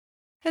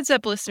Heads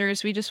up,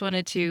 listeners, we just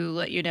wanted to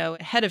let you know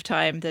ahead of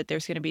time that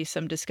there's going to be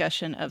some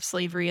discussion of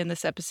slavery in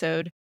this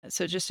episode.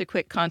 So, just a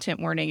quick content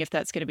warning if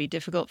that's going to be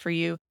difficult for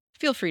you,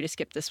 feel free to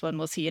skip this one.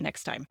 We'll see you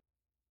next time.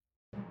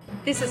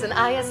 This is an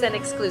ISN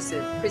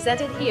exclusive,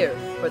 presented here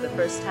for the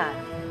first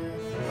time.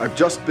 I've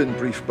just been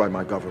briefed by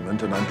my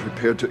government, and I'm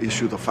prepared to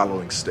issue the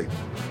following statement.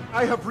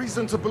 I have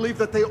reason to believe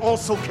that they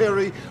also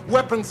carry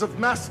weapons of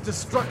mass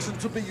destruction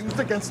to be used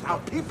against our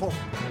people.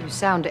 You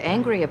sound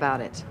angry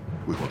about it.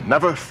 We will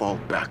never fall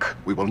back.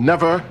 We will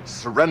never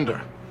surrender.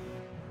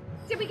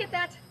 Did we get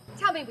that?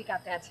 Tell me we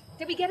got that.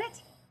 Did we get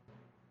it?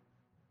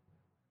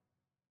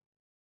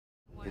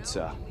 It's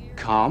a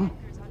calm,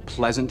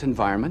 pleasant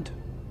environment.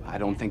 I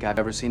don't think I've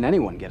ever seen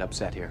anyone get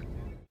upset here.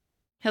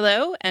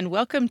 Hello, and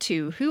welcome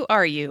to Who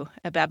Are You?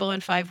 A Babylon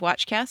 5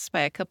 watchcast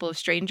by a couple of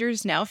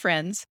strangers, now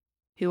friends,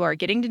 who are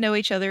getting to know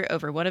each other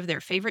over one of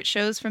their favorite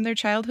shows from their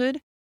childhood,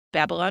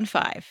 Babylon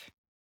 5.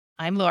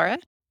 I'm Laura.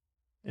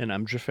 And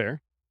I'm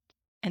Jafar.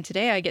 And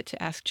today I get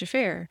to ask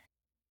Jafar,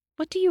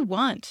 what do you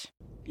want?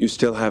 You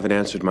still haven't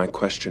answered my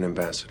question,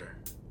 Ambassador.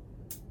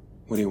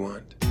 What do you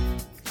want?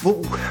 Well,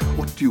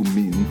 what do you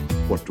mean,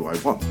 what do I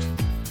want?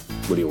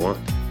 What do you want?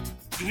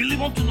 You really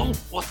want to know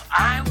what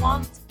I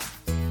want?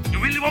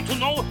 You really want to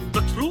know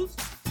the truth?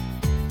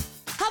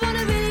 I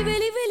wanna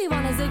really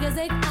wanna zig a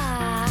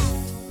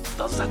zig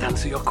Does that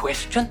answer your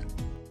question?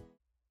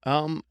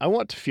 I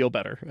want to feel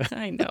better.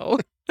 I know.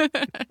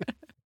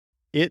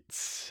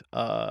 It's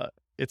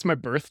my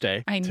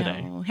birthday I know.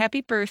 today.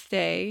 Happy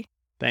birthday.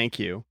 Thank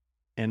you.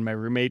 And my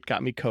roommate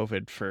got me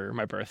COVID for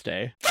my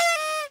birthday.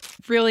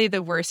 Really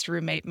the worst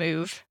roommate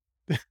move.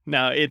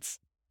 No, he's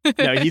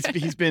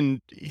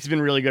been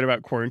really good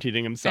about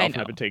quarantining himself, and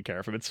know. I've been taking care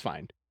of him. It's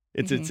fine.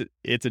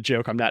 It's a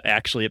joke. I'm not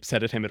actually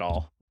upset at him at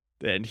all.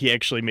 And he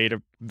actually made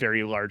a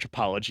very large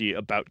apology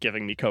about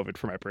giving me COVID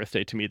for my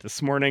birthday to me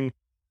this morning.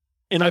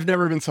 And I've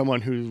never been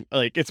someone who,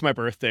 like, it's my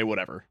birthday,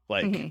 whatever.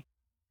 Like,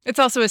 It's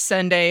also a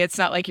Sunday. It's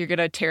not like you're going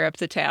to tear up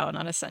the town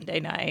on a Sunday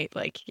night.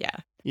 Like, yeah.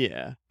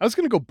 Yeah. I was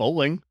going to go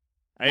bowling.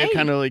 I had Hey.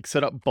 kind of like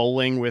set up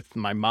bowling with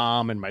my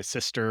mom and my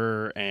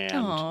sister and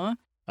Aw.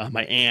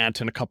 my aunt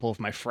and a couple of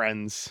my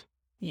friends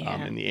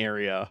Yeah. in the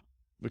area.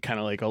 We kind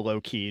of like a low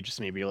key, just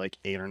maybe like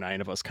 8 or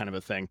 9 of us kind of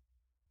a thing.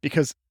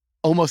 Because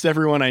almost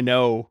everyone I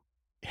know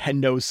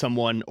knows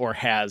someone or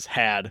has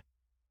had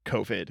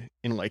COVID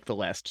in like the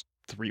last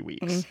 3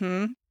 weeks.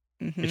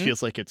 It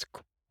feels like it's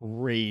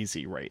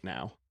crazy right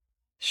now.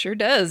 Sure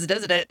does,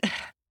 doesn't it?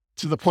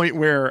 To the point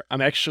where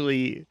I'm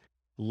actually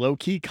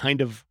low-key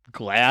kind of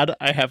glad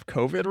I have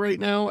COVID right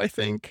now, I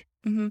think.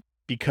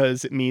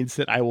 Because it means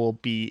that I will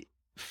be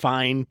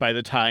fine by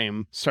the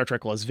time Star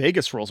Trek Las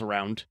Vegas rolls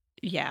around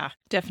Yeah,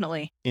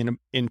 definitely. in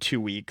 2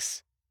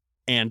 weeks.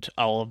 And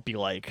I'll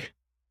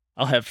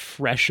have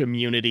fresh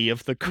immunity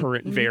of the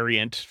current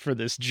variant for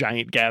this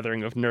giant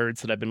gathering of nerds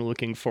that I've been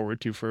looking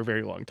forward to for a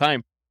very long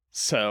time.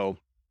 So,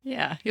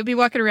 Yeah, you'll be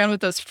walking around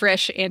with those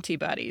fresh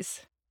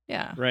antibodies.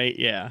 Yeah. right,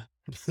 yeah.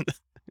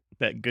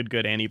 That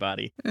good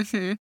antibody.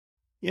 Mhm.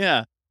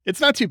 Yeah,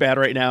 it's not too bad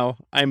right now.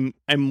 I'm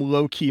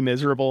low-key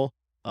miserable.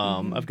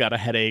 I've got a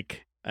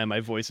headache and my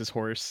voice is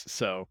hoarse.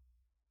 So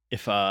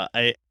if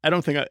I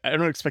don't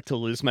expect to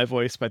lose my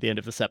voice by the end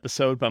of this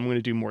episode, but I'm going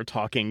to do more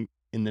talking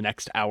in the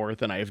next hour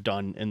than I have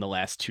done in the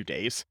last 2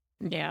 days.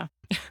 Yeah.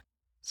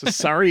 So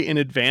sorry in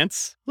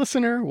advance,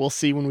 listener. We'll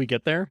see when we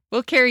get there.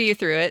 We'll carry you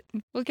through it.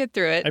 We'll get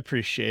through it. I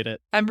appreciate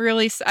it.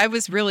 I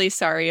was really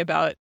sorry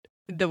about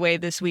the way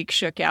this week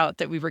shook out,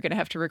 that we were going to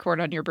have to record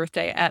on your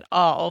birthday at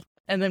all.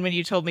 And then when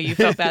you told me you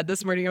felt bad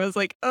this morning, I was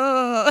like,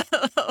 oh,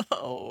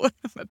 I'm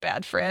a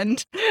bad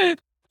friend.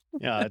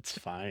 Yeah, it's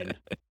fine.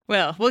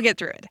 Well, we'll get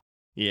through it.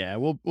 Yeah,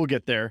 we'll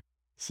get there.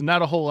 So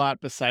not a whole lot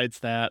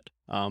besides that.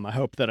 I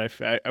hope that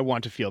I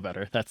want to feel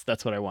better.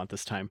 That's what I want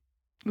this time.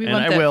 We And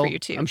want I that will, for you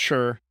too. I'm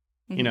sure,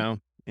 you Mhm. know,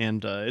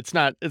 and it's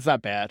not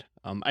bad.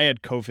 I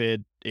had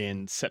COVID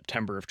in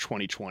September of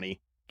 2020,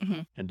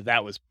 Mhm. and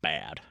that was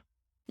bad.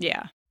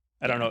 Yeah.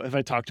 I don't know if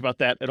I talked about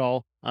that at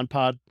all on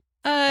pod.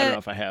 I don't know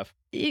if I have.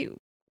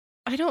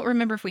 I don't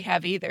remember if we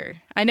have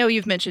either. I know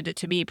you've mentioned it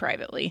to me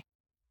privately.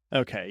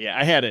 Okay, yeah,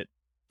 I had it.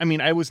 I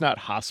mean, I was not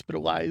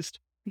hospitalized,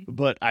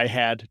 but I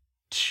had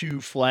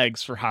 2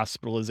 flags for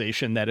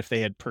hospitalization that if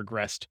they had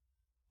progressed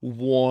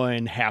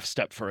 1 half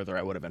step further,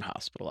 I would have been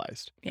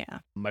hospitalized. Yeah.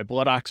 My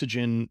blood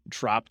oxygen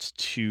dropped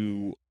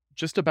to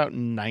just about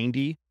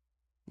 90,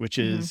 which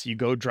is you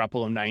go drop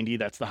below 90,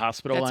 that's the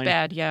hospital That's line.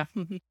 bad. Yeah.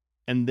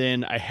 And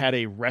then I had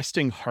a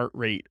resting heart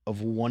rate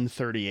of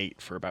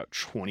 138 for about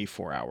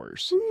 24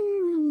 hours,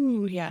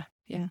 Ooh, yeah.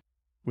 Yeah.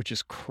 which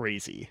is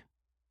crazy.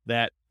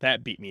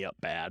 That beat me up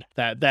bad.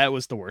 That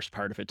was the worst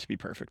part of it, to be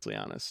perfectly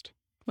honest.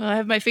 Well, I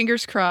have my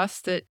fingers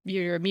crossed that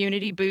your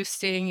immunity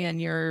boosting and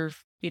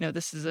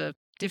this is a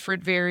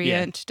different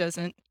variant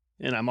doesn't.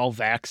 And I'm all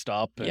vaxxed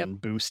up and Yep.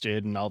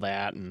 boosted and all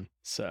that. And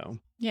so,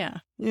 Yeah.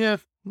 yeah,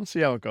 we'll see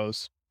how it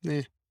goes.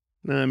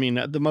 I mean,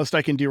 the most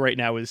I can do right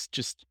now is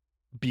just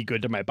be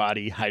good to my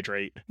body,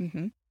 hydrate.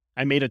 Mm-hmm.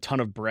 I made a ton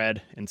of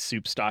bread and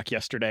soup stock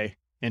yesterday,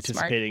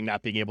 anticipating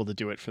not being able to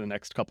do it for the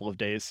next couple of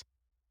days.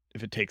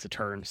 it takes a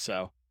turn.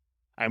 So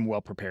I'm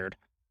well prepared.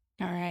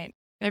 All right.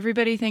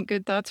 Everybody think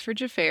good thoughts for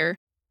Jafar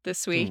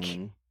this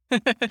week.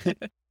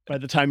 By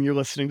the time you're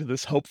listening to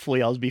this,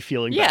 hopefully I'll be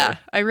feeling Yeah, better.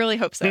 I really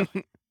hope so.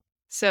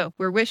 So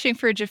we're wishing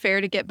for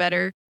Jafar to get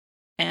better.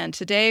 And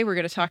today we're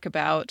going to talk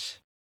about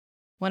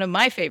one of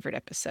my favorite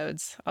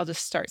episodes. I'll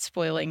just start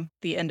spoiling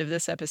the end of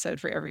this episode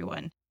for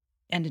everyone.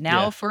 And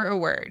now for a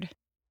word.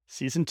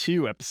 Season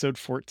 2, episode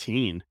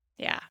 14.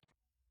 Yeah.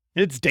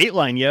 It's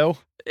Dateline, yo.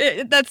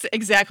 That's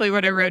exactly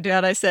what I wrote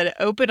down. I said,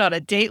 open on a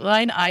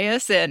Dateline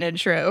ISN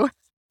intro.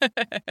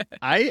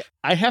 I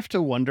have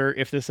to wonder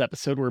if this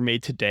episode were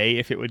made today,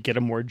 if it would get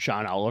a more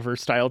John Oliver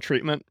style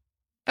treatment.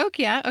 Oh,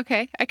 yeah.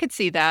 Okay. I could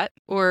see that.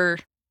 Or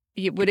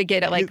would it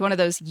get like one of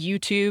those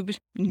YouTube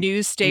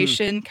news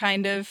station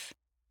kind of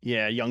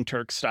Yeah, Young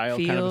Turk style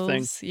feels? kind of a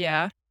thing.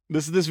 Yeah.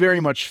 This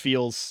very much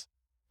feels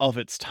of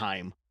its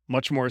time,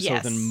 much more so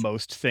than Yes.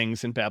 most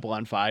things in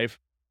Babylon 5,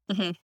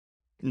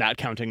 not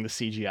counting the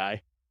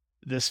CGI.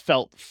 This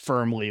felt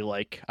firmly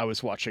like I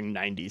was watching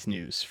 90s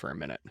news for a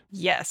minute.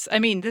 Yes. I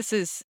mean, this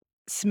is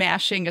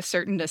smashing a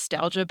certain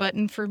nostalgia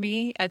button for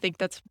me. I think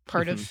that's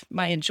part of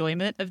my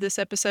enjoyment of this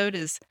episode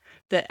is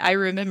that I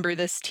remember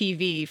this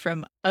TV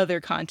from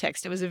other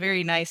context. It was a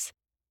very nice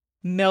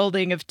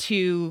melding of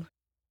two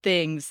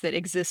things that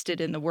existed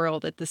in the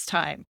world at this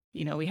time.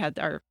 You know, we had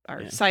our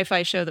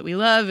sci-fi show that we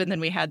love, and then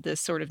we had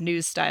this sort of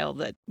news style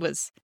that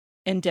was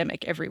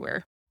endemic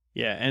everywhere.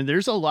 Yeah, and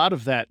there's a lot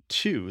of that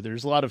too.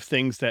 There's a lot of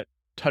things that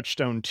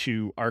touchstone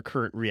to our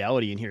current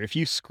reality in here. If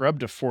you scrub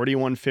to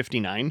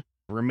 4159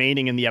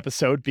 remaining in the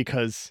episode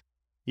because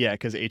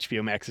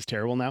HBO Max is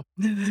terrible now.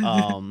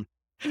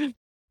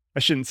 I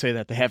shouldn't say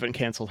that. They haven't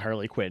canceled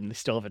Harley Quinn. They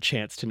still have a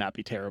chance to not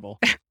be terrible.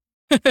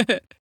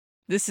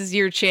 This is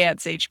your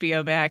chance,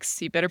 HBO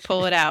Max. You better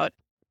pull it out.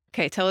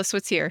 Okay, tell us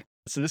what's here.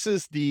 So this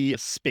is the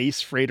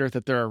space freighter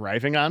that they're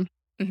arriving on.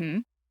 Mm-hmm.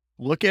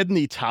 Look in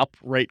the top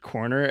right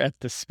corner at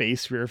the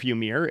space rearview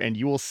mirror, and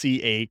you will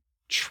see a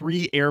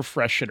tree air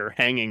freshener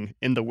hanging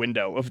in the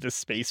window of this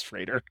space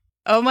freighter.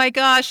 Oh my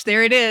gosh,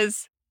 there it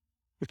is.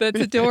 That's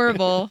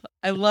adorable.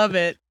 I love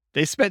it.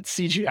 They spent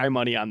CGI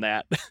money on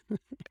that.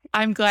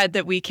 I'm glad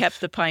that we kept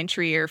the pine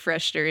tree air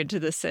freshener into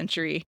this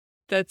century.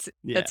 That's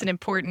an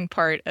important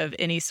part of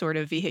any sort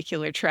of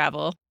vehicular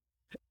travel.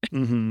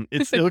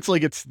 It looks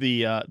like it's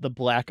the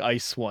black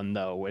ice one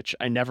though, which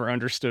I never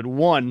understood.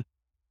 One,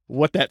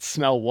 what that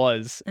smell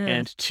was,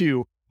 and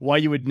two, why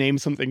you would name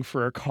something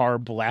for a car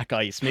black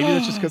ice. Maybe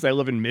that's just because I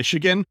live in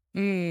Michigan,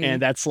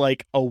 and that's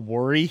like a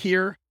worry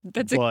here.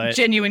 That's a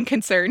genuine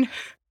concern.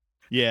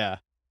 Yeah.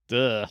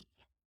 Duh.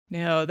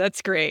 No,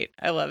 that's great.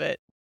 I love it.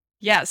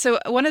 Yeah, so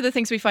one of the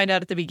things we find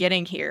out at the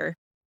beginning here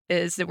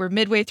is that we're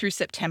midway through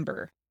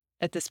September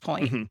at this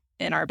point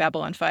in our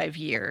Babylon 5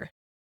 year.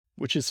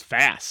 Which is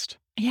fast.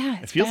 Yeah,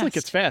 it feels like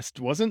it's fast,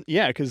 wasn't?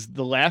 Yeah, because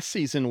the last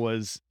season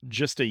was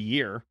just a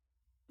year,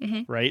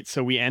 right?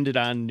 So we ended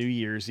on New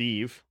Year's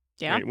Eve.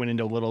 Yeah. Right? Went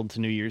into a little into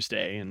New Year's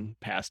Day and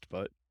passed,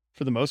 but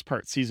for the most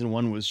part, season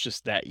 1 was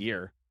just that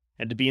year.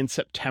 And to be in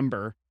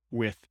September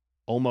with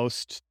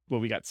almost,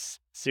 we got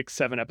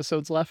 6-7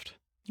 episodes left.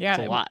 Yeah,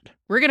 it's a lot.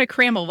 We're going to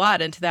cram a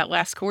lot into that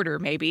last quarter,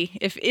 maybe,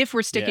 if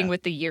we're sticking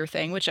with the year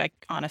thing, which I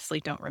honestly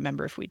don't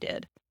remember if we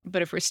did.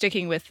 But if we're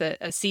sticking with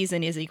a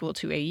season is equal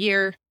to a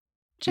year,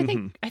 which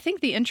I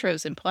think the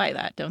intros imply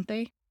that, don't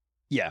they?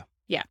 Yeah.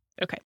 Yeah.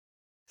 Okay.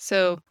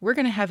 So we're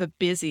going to have a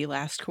busy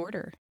last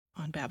quarter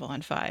on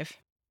Babylon 5.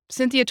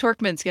 Cynthia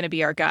Torkman's going to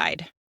be our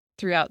guide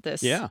throughout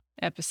this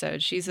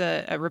episode. She's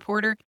a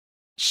reporter.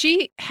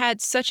 She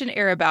had such an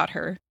air about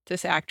her,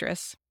 this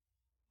actress,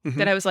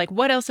 that I was like,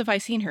 what else have I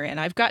seen her in?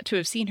 I've got to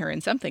have seen her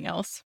in something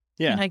else.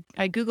 Yeah. And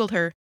I Googled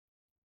her,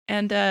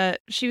 and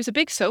she was a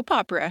big soap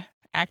opera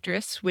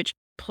actress, which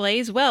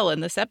plays well in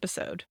this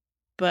episode.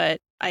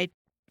 But I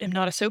am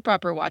not a soap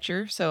opera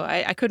watcher, so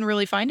I couldn't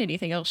really find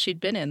anything else she'd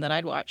been in that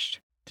I'd watched.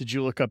 Did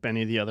you look up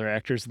any of the other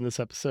actors in this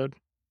episode?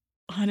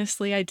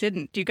 Honestly, I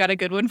didn't. Do you got a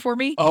good one for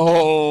me?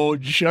 Oh,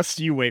 just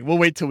you wait. We'll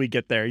wait till we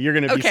get there. You're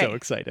going to be so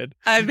excited.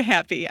 I'm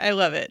happy. I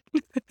love it.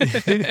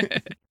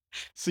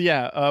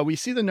 So we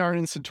see the Narn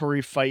and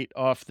Centauri fight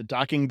off the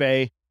docking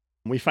bay.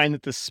 We find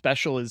that this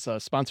special is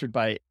sponsored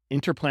by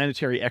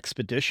Interplanetary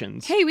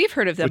Expeditions. Hey, we've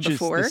heard of them which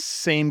before. Is the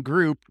same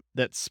group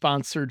that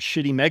sponsored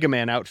Shitty Mega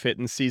Man outfit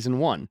in season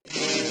 1.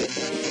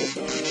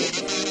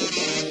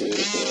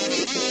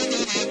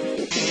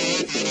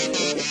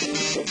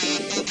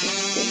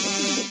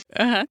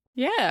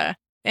 Yeah.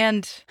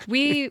 And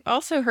we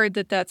also heard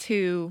that that's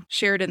who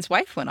Sheridan's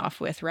wife went off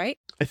with, right?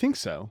 I think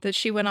so. That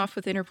she went off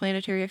with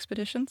Interplanetary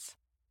Expeditions?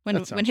 When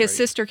his right.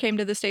 sister came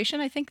to the station,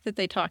 I think that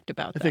they talked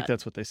about that. I think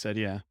that's what they said,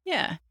 yeah.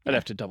 Yeah. I'd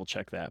have to double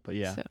check that, but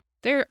yeah. So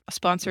they're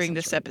sponsoring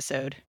this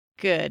episode.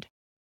 Good.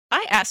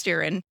 I asked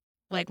Aaron,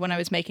 like when I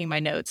was making my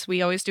notes,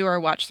 we always do our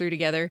watch through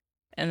together,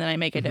 and then I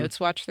make a notes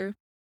watch through.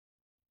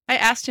 I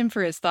asked him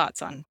for his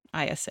thoughts on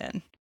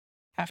ISN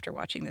after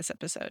watching this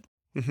episode.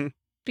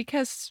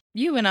 Because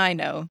you and I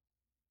know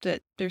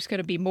that there's going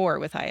to be more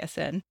with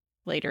ISN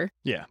later.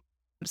 Yeah.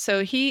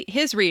 So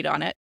his read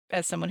on it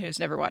as someone who's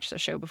never watched the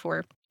show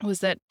before, was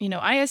that,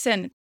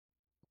 ISN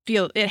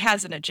it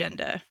has an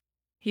agenda.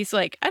 He's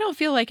like, I don't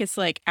feel like it's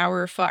like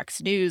our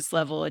Fox News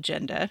level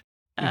agenda.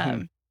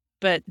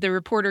 But the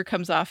reporter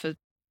comes off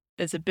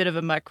as a bit of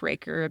a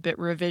muckraker, a bit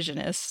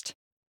revisionist.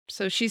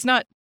 So she's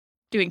not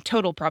doing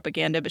total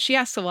propaganda, but she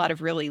asks a lot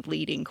of really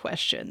leading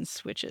questions,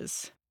 which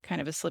is kind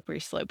of a slippery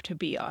slope to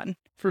be on.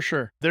 For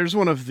sure. There's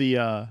one of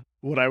the,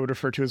 what I would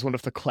refer to as one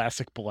of the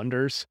classic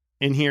blunders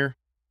in here,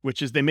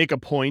 which is they make a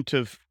point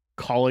of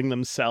calling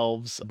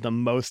themselves the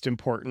most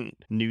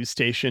important news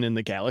station in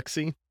the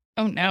galaxy.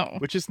 Oh, no.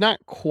 Which is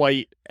not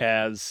quite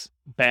as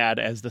bad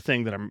as the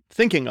thing that I'm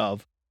thinking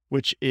of,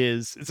 which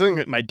is something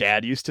that my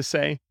dad used to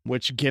say,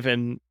 which,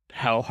 given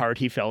how hard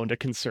he fell into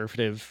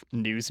conservative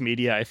news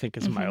media, I think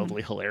is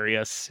mildly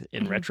hilarious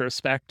in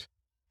retrospect.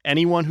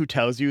 Anyone who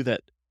tells you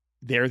that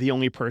they're the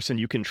only person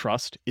you can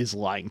trust is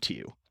lying to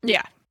you.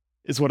 Yeah.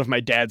 Is one of my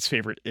dad's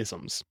favorite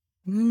isms.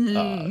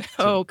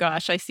 Oh,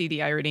 gosh, I see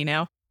the irony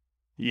now.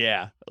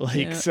 Yeah.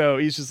 So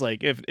he's just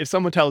like, if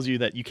someone tells you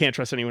that you can't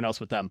trust anyone else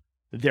with them,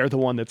 they're the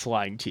one that's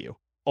lying to you.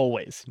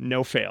 Always.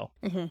 No fail.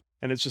 And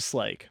it's just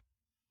like,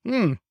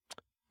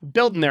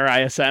 building there,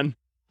 ISN.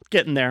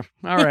 Getting there.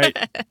 All right.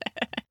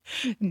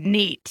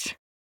 Neat.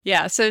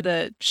 Yeah, so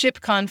the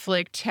ship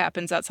conflict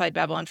happens outside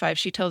Babylon 5.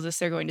 She tells us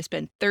they're going to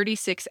spend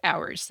 36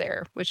 hours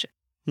there, which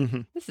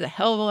this is a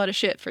hell of a lot of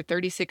shit for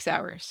 36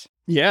 hours.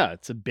 Yeah,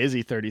 it's a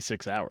busy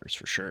 36 hours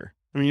for sure.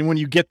 I mean, when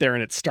you get there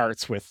and it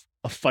starts with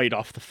a fight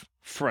off the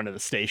front of the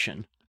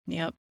station.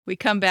 Yep. We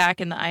come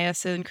back and the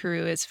ISN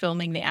crew is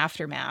filming the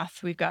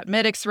aftermath. We've got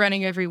medics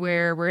running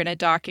everywhere. We're in a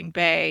docking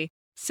bay.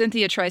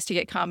 Cynthia tries to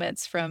get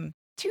comments from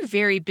two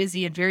very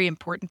busy and very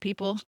important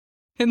people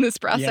in this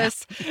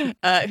process,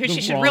 who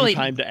she should really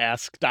time to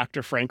ask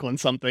Dr. Franklin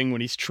something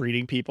when he's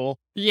treating people.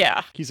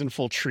 Yeah. He's in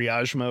full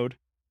triage mode.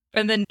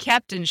 And then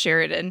Captain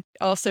Sheridan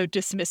also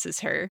dismisses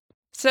her.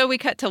 So we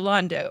cut to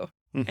Londo,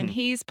 and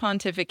he's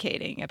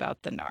pontificating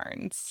about the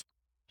Narns.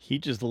 He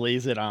just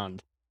lays it on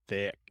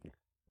thick.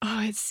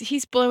 Oh,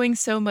 he's blowing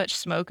so much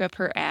smoke up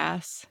her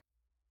ass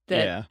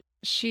that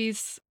she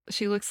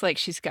looks like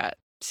she's got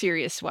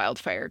serious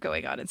wildfire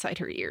going on inside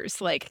her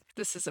ears. Like,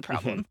 this is a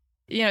problem.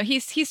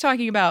 He's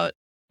talking about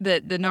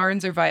that the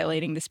Narns are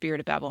violating the spirit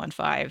of Babylon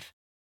 5.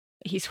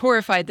 He's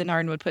horrified the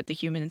Narn would put the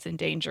humans in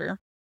danger.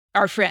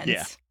 Our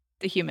friends,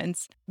 the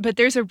humans. But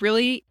there's a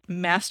really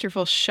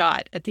masterful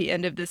shot at the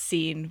end of the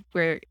scene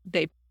where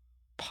they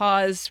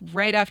pause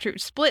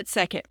split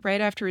second,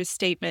 right after his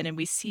statement, and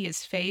we see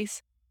his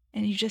face,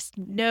 and you just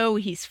know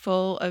he's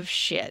full of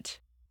shit.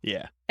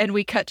 Yeah. And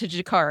we cut to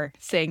Jakar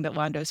saying that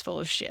Londo's full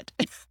of shit.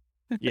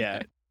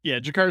 Yeah.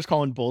 Jakar's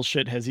calling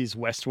bullshit as he's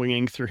West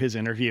Winging through his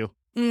interview.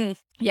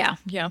 Yeah.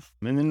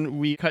 And then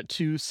we cut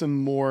to some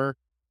more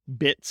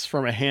bits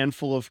from a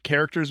handful of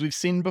characters we've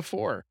seen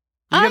before.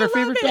 We got our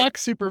favorite dock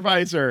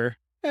supervisor.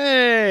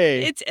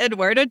 Hey! It's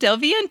Eduardo Del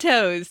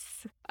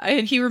Vientos.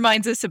 And he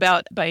reminds us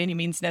about By Any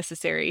Means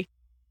Necessary.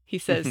 He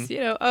says,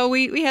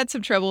 we had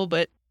some trouble,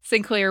 but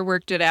Sinclair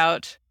worked it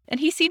out. And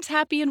he seems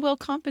happy and well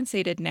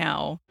compensated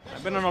now.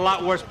 I've been in a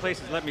lot worse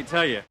places, let me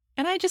tell you.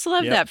 And I just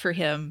love that for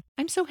him.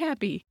 I'm so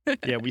happy.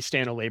 Yeah, we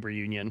stand a labor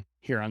union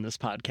here on this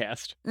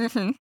podcast.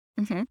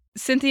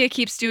 Cynthia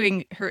keeps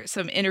doing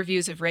some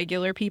interviews of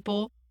regular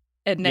people,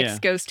 and next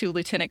goes to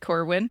Lieutenant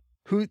Corwin.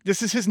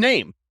 This is his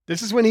name.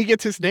 This is when he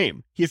gets his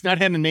name. He's not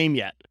had a name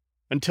yet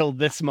until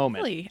this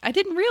moment. Really? I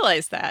didn't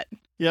realize that.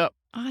 Yep.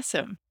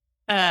 Awesome.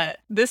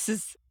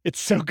 It's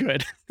so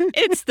good.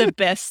 It's the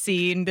best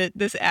scene that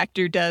this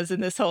actor does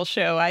in this whole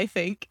show, I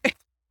think.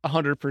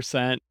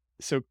 100%.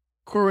 So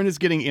Corwin is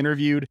getting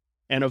interviewed,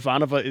 and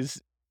Ivanova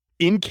is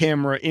in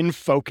camera, in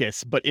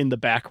focus, but in the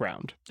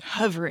background.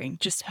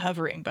 Just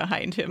hovering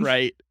behind him.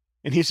 Right.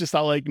 And he's just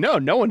all like,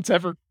 no one's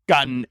ever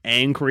gotten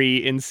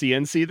angry in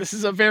CNC. This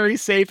is a very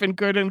safe and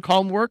good and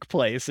calm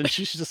workplace. And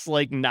she's just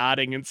like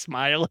nodding and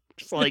smiling.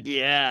 Just like,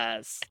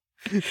 yes.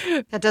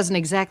 That doesn't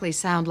exactly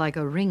sound like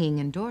a ringing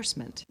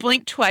endorsement.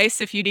 Blink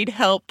twice if you need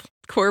help,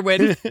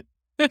 Corwin.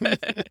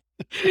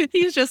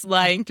 He's just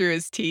lying through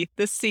his teeth.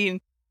 This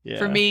scene,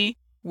 for me,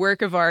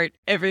 work of art.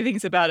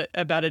 Everything's about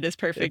it is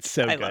perfect. It's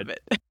so I good. love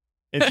it.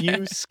 If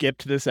you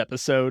skipped this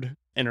episode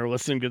and are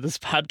listening to this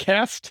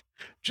podcast,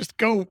 just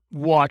go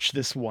watch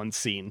this one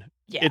scene.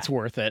 Yeah. It's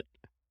worth it.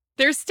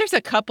 There's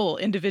a couple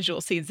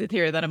individual scenes in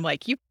here that I'm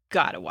like, you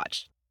gotta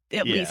watch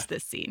at least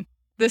this scene.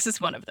 This is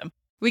one of them.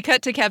 We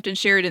cut to Captain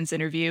Sheridan's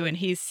interview, and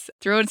he's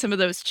throwing some of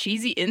those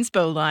cheesy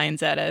inspo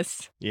lines at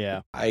us.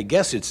 Yeah. I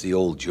guess it's the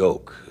old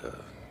joke.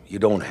 You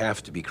don't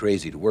have to be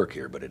crazy to work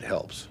here, but it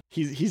helps.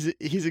 He's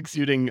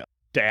exuding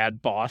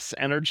dad boss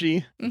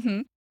energy,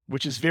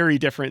 which is very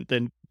different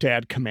than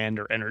dad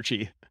commander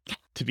energy,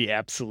 to be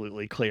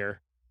absolutely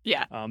clear.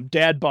 Yeah.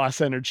 Dad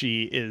boss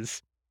energy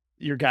is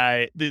your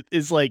guy that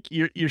is like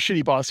your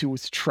shitty boss who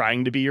was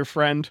trying to be your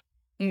friend,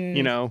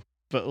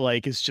 but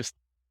like is just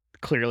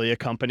clearly a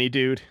company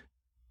dude.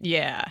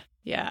 Yeah.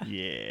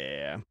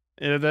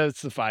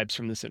 That's the vibes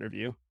from this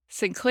interview.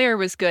 Sinclair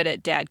was good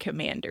at dad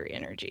commander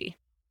energy.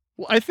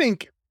 Well, I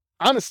think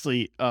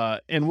honestly,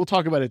 and we'll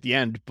talk about it at the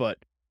end, but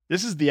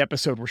this is the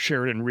episode where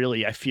Sheridan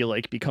really, I feel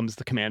like, becomes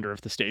the commander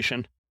of the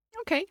station.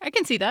 Okay, I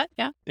can see that.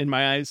 Yeah. In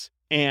my eyes.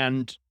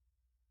 And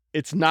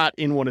it's not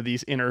in one of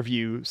these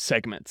interview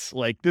segments.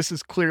 Like, this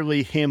is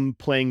clearly him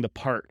playing the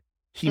part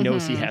he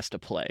knows he has to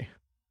play.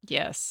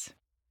 Yes,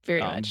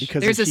 very much.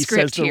 Because there's if a he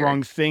script says the here.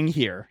 wrong thing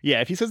here,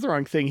 if he says the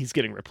wrong thing, he's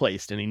getting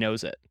replaced, and he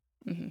knows it.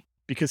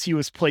 Because he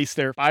was placed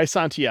there by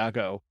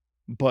Santiago,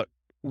 but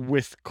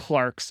with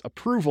Clark's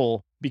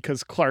approval,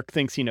 because Clark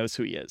thinks he knows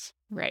who he is.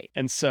 Right.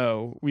 And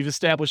so we've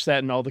established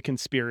that in all the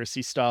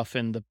conspiracy stuff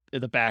and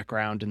the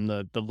background and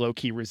the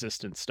low-key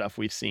resistance stuff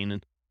we've seen.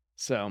 And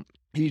so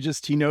he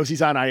knows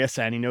he's on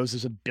ISN. He knows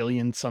there's a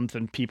billion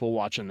something people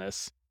watching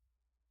this.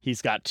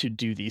 He's got to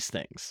do these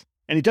things.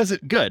 And he does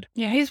it good.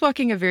 Yeah, he's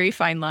walking a very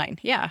fine line.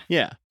 Yeah.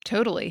 Yeah.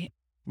 Totally.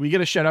 We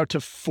get a shout out to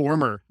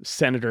former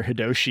Senator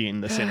Hidoshi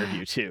in this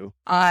interview, too.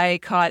 I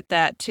caught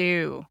that,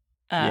 too.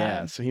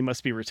 Yeah, so he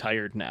must be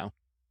retired now.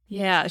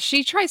 Yeah,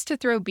 she tries to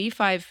throw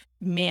B5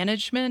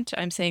 management,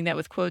 I'm saying that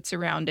with quotes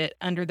around it,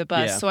 under the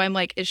bus. Yeah. So I'm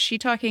like, is she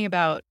talking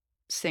about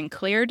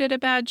Sinclair did a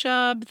bad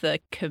job? The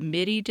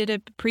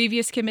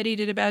previous committee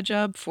did a bad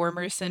job?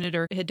 Former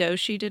Senator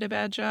Hidoshi did a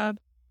bad job?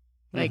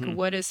 Like,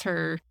 what is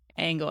her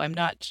angle? I'm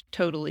not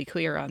totally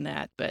clear on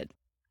that, but...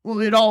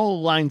 Well, it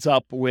all lines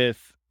up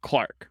with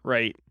Clark,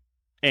 right?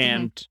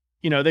 And,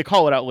 they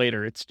call it out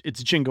later. It's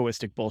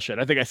jingoistic bullshit.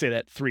 I think I say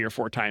that 3 or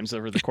 4 times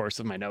over the course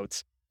of my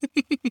notes.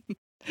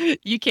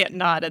 You can't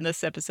not in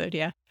this episode,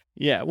 yeah.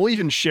 Yeah, well,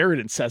 even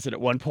Sheridan says it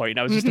at one point, and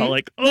I was just all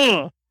like,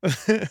 ugh!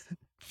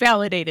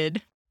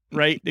 Validated.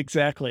 Right,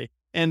 exactly.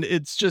 And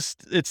it's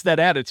that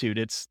attitude.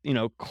 It's,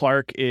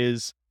 Clark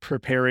is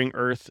preparing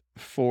Earth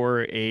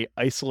for a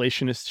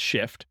isolationist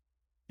shift.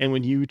 And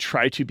when you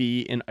try to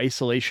be an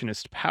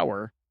isolationist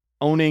power,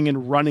 owning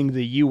and running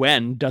the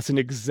UN doesn't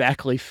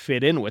exactly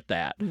fit in with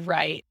that.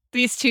 Right.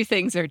 These two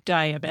things are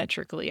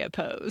diametrically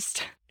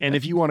opposed. And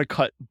if you want to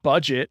cut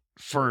budget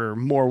for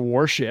more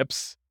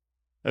warships,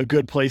 a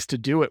good place to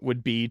do it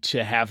would be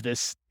to have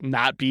this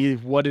not be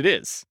what it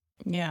is.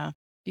 Yeah.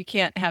 You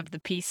can't have the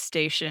peace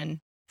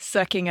station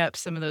sucking up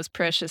some of those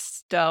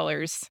precious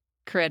dollars,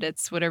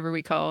 credits, whatever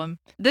we call them.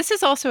 This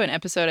is also an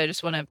episode I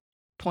just want to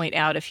point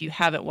out, if you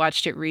haven't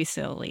watched it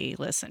recently,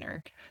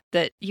 listener,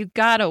 that you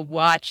gotta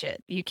watch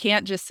it. You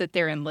can't just sit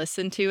there and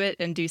listen to it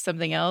and do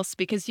something else,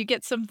 because you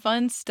get some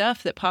fun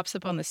stuff that pops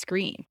up on the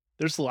screen.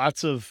 There's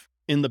lots of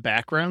in the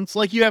backgrounds,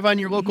 like you have on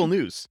your local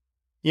news.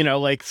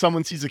 Like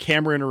someone sees a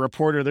camera and a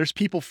reporter, there's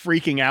people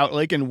freaking out,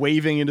 like, and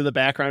waving into the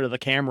background of the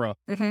camera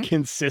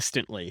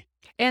consistently.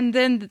 And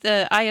then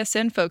the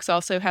ISN folks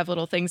also have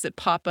little things that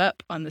pop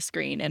up on the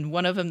screen. And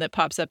one of them that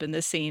pops up in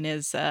this scene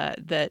is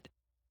that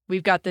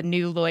we've got the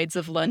new Lloyds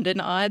of London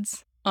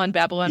odds on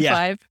Babylon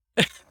 5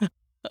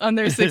 on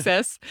their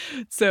success.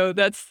 So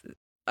that's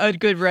a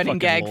good running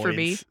gag Lloyds for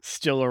me.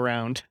 Still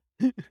around.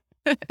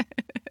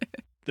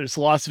 There's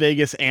Las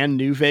Vegas and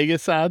New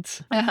Vegas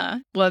odds.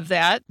 Love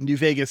that. New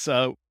Vegas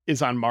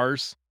is on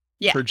Mars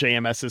for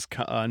JMS's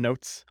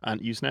notes on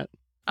Usenet.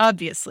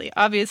 Obviously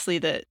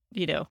that,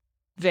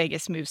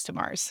 Vegas moves to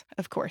Mars,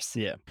 of course.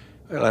 Yeah.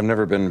 Well, I've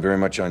never been very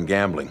much on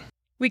gambling.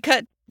 We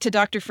cut to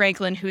Dr.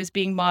 Franklin, who is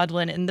being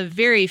maudlin in the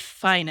very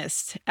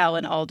finest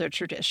Alan Alda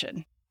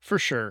tradition. For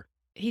sure.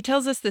 He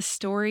tells us this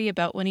story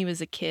about when he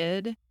was a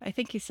kid. I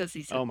think he says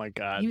oh my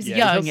God. He was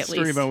young, at least.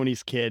 Story about when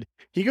he's a kid.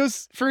 He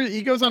goes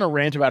on a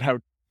rant about how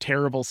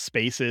terrible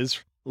space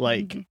is,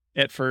 like,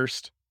 at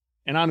first.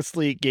 And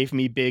honestly, it gave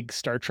me big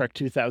Star Trek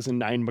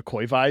 2009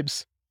 McCoy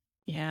vibes.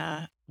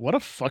 Yeah. What a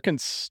fucking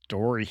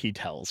story he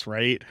tells,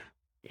 right?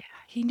 Yeah.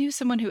 He knew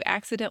someone who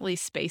accidentally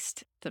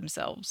spaced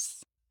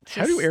themselves.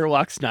 How do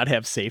airlocks not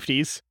have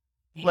safeties?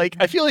 Yeah. Like,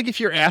 I feel like if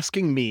you're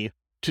asking me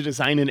to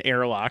design an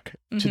airlock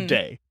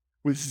today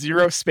with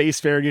 0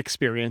 spacefaring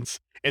experience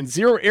and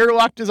 0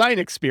 airlock design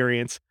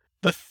experience,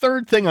 the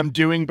third thing I'm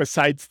doing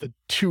besides the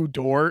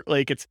 2-door,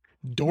 like, it's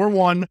door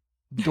 1,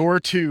 door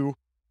 2,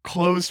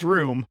 closed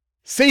room,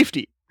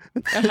 safety.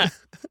 Yeah.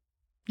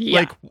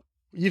 Like,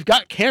 you've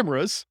got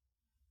cameras.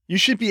 You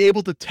should be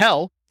able to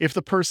tell if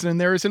the person in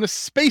there is in a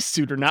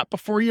spacesuit or not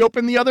before you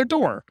open the other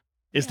door.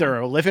 Is there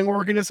a living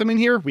organism in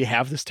here? We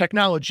have this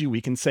technology. We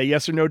can say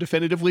yes or no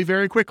definitively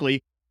very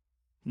quickly.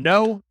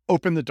 No,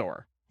 open the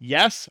door.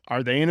 Yes,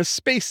 are they in a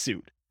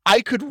spacesuit?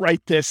 I could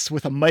write this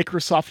with a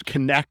Microsoft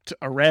Kinect,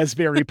 a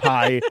Raspberry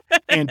Pi,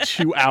 and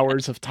 2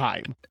 hours of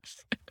time.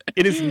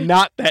 It is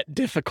not that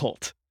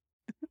difficult.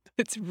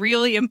 It's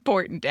really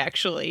important,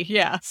 actually.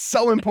 Yeah.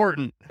 So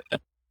important.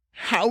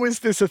 How is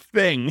this a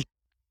thing?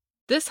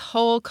 This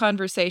whole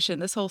conversation,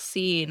 this whole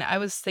scene, I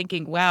was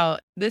thinking, wow,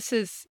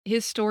 his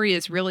story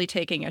is really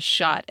taking a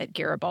shot at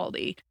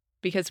Garibaldi,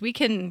 because we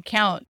can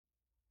count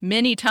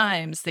many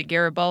times that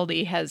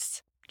Garibaldi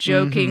has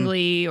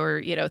jokingly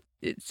or,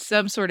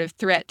 some sort of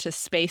threat to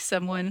space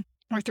someone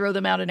or throw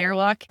them out an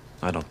airlock.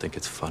 I don't think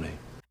it's funny.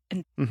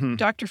 And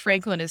Dr.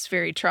 Franklin is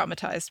very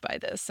traumatized by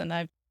this. And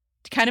it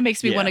kind of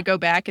makes me want to go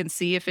back and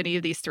see if any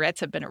of these threats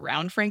have been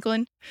around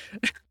Franklin.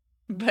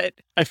 But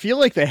I feel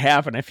like they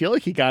have, and I feel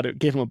like he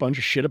gave him a bunch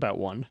of shit about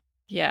one.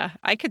 Yeah,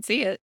 I could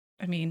see it.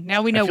 I mean,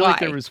 now we know I feel why. like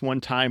there was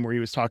one time where he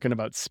was talking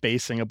about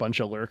spacing a bunch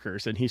of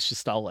lurkers, and he's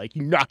just all like,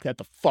 "You knock that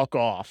the fuck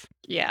off."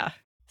 Yeah.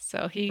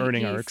 So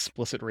earning our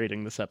explicit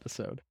rating this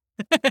episode.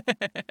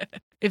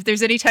 If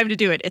there's any time to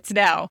do it, it's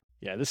now.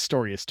 Yeah, this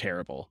story is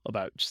terrible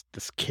about just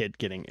this kid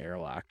getting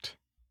airlocked.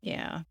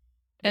 Yeah.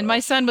 And my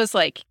son was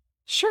like,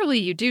 surely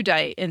you do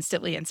die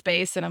instantly in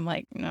space. And I'm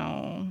like,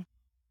 no.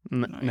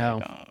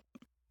 No.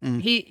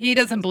 He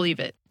doesn't believe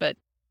it, but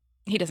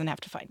he doesn't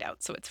have to find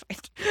out, so it's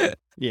fine.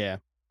 Yeah.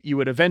 You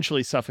would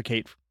eventually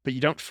suffocate, but you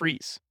don't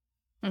freeze.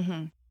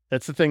 Mm-hmm.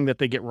 That's the thing that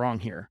they get wrong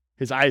here.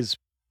 His eyes,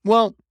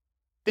 well,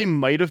 they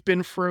might have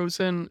been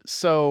frozen.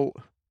 So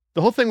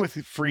the whole thing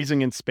with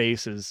freezing in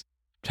space is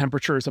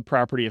temperature is a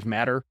property of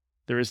matter.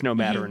 There is no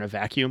matter in a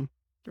vacuum.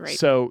 Right.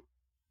 So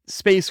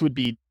space would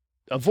be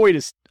a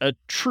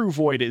true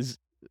void is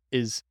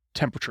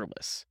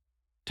temperatureless.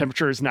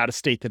 Temperature is not a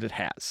state that it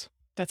has.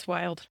 That's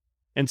wild.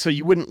 And so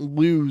you wouldn't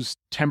lose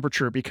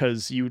temperature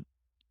because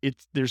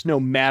there's no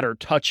matter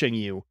touching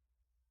you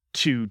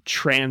to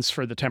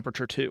transfer the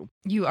temperature to.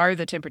 You are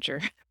the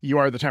temperature. You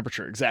are the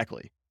temperature,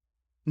 exactly.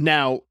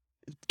 Now,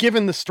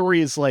 given the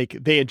story is like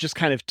they had just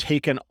kind of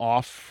taken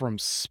off from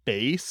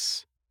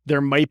space,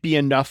 there might be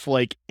enough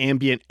like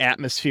ambient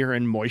atmosphere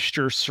and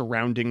moisture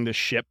surrounding the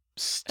ship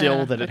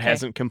still that it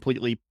hasn't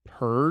completely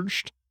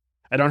purged.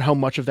 I don't know how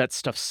much of that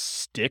stuff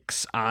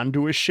sticks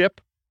onto a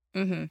ship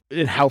and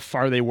how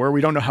far they were.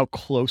 We don't know how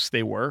close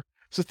they were.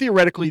 So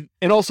theoretically,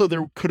 and also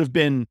there could have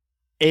been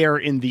air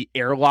in the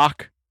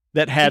airlock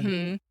that had,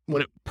 when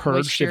it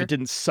purged, moisture. if it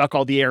didn't suck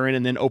all the air in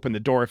and then open the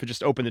door, if it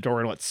just opened the door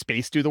and let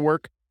space do the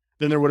work,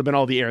 then there would have been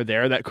all the air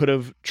there that could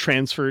have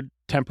transferred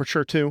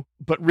temperature to.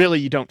 But really,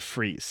 you don't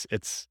freeze.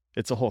 It's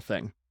a whole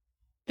thing.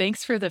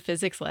 Thanks for the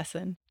physics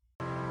lesson.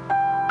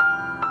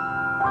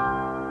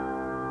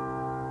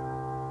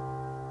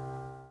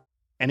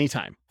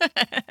 Anytime.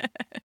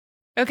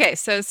 Okay,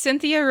 so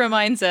Cynthia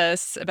reminds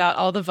us about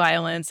all the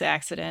violence,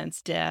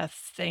 accidents,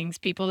 deaths, things,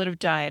 people that have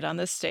died on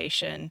the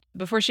station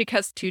before she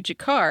cuts to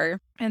G'Kar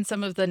and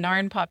some of the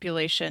Narn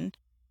population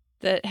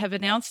that have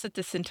announced that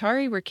the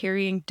Centauri were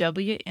carrying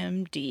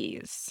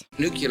WMDs.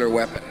 Nuclear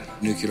weapon.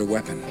 Nuclear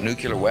weapon.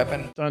 Nuclear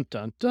weapon. Dun,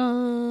 dun,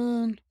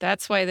 dun.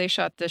 That's why they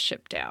shot the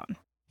ship down.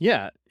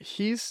 Yeah,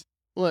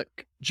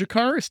 look,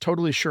 G'Kar is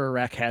totally sure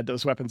Iraq had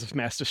those weapons of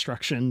mass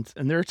destruction,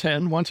 and their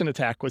wanton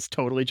attack was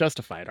totally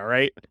justified, all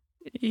right?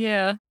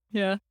 Yeah.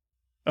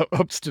 Oh,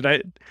 oops, did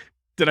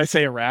I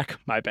say Iraq?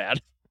 My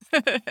bad.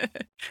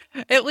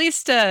 At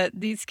least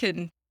these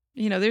can,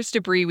 there's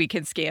debris we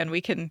can scan.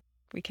 We can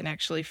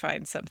actually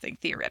find something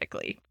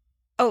theoretically.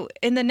 Oh,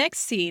 in the next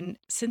scene,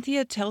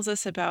 Cynthia tells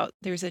us about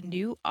there's a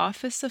new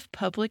Office of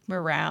Public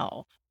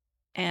Morale,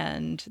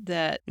 and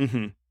that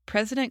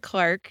President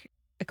Clark,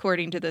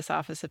 according to this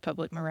Office of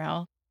Public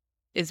Morale,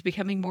 is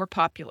becoming more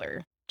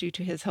popular due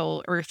to his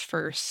whole Earth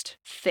First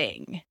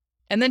thing.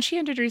 And then she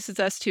introduces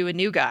us to a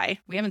new guy.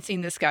 We haven't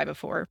seen this guy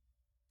before.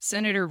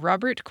 Senator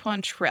Robert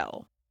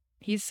Quantrell.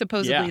 He's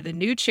supposedly the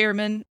new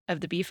chairman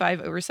of the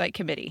B5 Oversight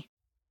Committee.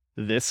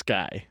 This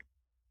guy.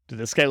 Did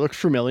this guy look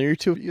familiar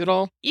to you at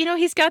all?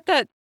 He's got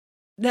that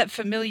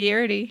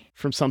familiarity.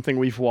 From something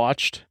we've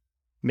watched?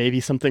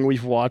 Maybe something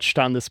we've watched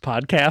on this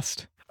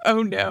podcast?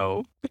 Oh,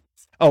 no.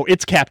 Oh,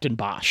 it's Captain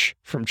Bosch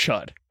from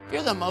Chud.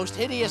 You're the most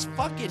hideous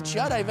fucking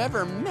Chud I've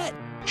ever met.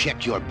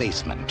 Check your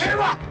basement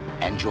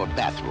and your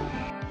bathroom.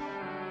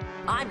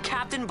 I'm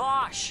Captain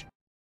Bosch.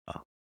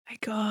 Oh my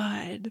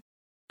God.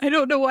 I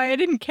don't know why I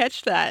didn't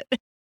catch that.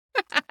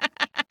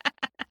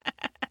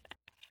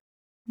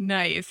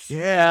 Nice.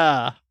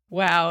 Yeah.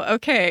 Wow.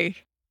 Okay.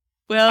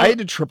 Well, I had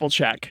to triple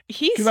check.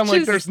 Because I'm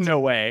like, there's no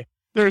way.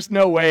 There's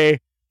no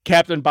way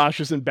Captain Bosch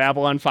is in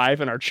Babylon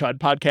 5 in our Chud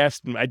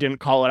podcast and I didn't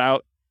call it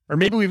out. Or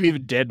maybe we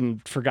even did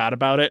and forgot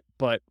about it,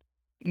 but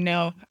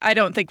no, I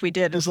don't think we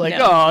did. It's like,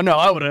 oh no,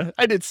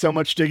 I did so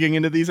much digging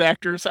into these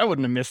actors. I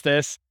wouldn't have missed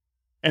this.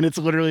 And it's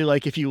literally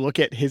like, if you look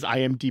at his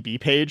IMDb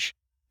page,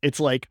 it's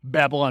like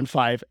Babylon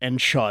 5 and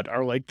Chud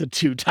are like the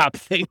two top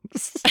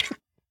things.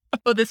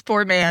 Oh, this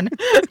poor man.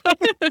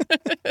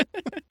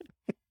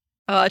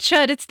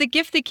 Chud, it's the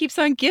gift that keeps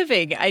on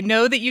giving. I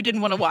know that you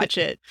didn't want to watch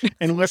it.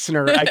 And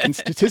listener, I can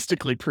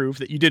statistically prove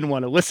that you didn't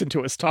want to listen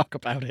to us talk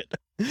about it.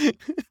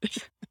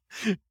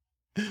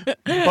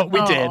 But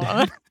we did.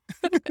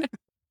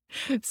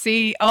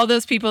 See, all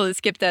those people that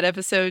skipped that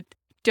episode,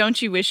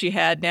 don't you wish you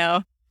had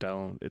now?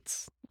 Don't.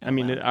 It's, I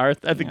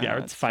think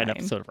it's a fine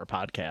episode of our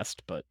podcast,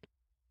 but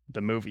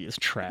the movie is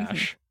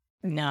trash.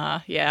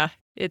 Nah, yeah.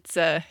 It's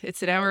an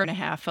hour and a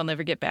half. I'll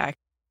never get back.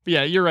 But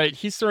yeah, you're right.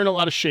 He's throwing a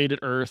lot of shade at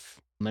Earth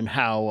and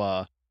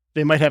how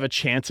they might have a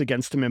chance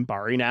against him in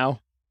Bari now.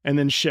 And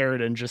then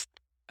Sheridan just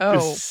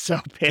is so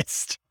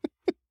pissed.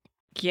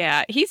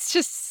 Yeah, he's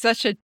just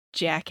such a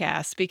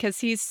jackass because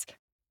he's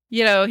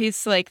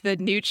like the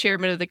new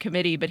chairman of the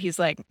committee, but he's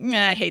like,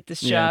 I hate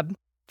this job.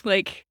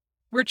 Like,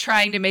 we're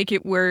trying to make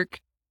it work.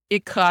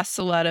 It costs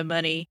a lot of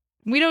money.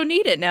 We don't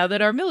need it now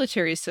that our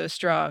military is so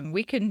strong.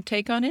 We can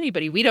take on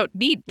anybody. We don't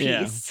need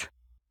peace.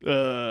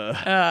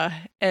 Yeah.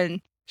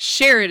 And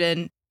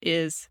Sheridan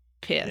is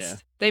pissed. Yeah.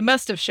 They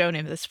must have shown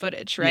him this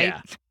footage, right?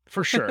 Yeah,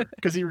 for sure,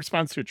 because he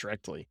responds to it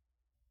directly.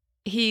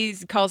 He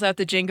calls out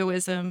the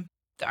jingoism,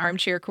 the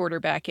armchair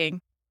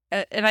quarterbacking.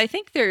 And I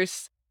think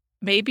there's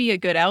maybe a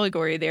good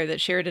allegory there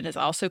that Sheridan is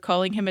also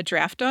calling him a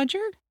draft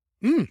dodger.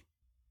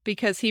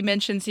 Because he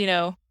mentions,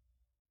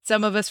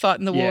 some of us fought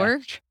in the war.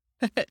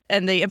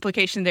 And the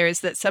implication there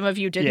is that some of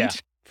you didn't.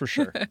 Yeah, for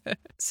sure.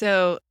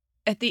 So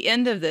at the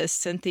end of this,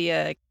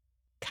 Cynthia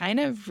kind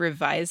of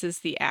revises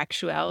the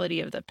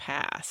actuality of the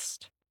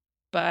past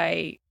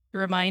by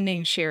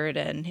reminding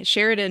Sheridan.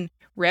 Sheridan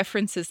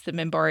references the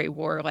Minbari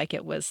War like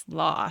it was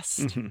lost.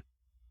 Mm-hmm.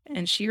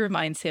 And she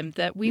reminds him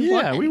that we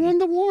won. Yeah, we won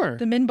the war.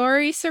 The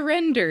Minbari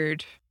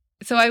surrendered.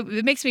 So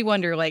it makes me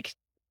wonder,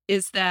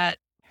 is that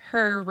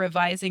her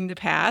revising the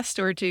past,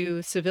 or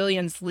do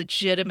civilians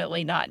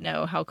legitimately not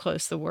know how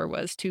close the war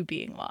was to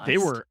being lost? They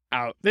were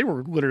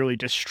literally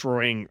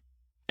destroying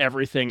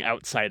everything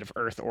outside of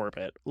Earth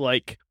orbit.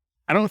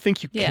 I don't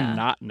think you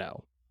cannot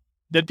know.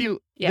 That'd be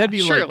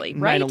surely,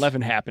 like right?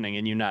 9/11 happening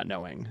and you not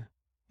knowing.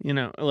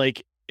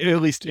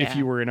 At least if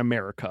you were in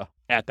America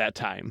at that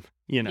time,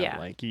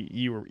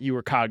 you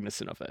were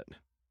cognizant of it.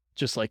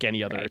 Just like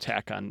any other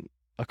attack on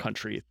a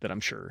country that I'm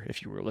sure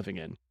if you were living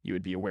in, you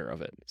would be aware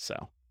of it.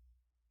 So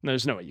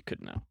there's no way you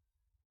could know.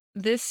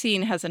 This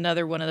scene has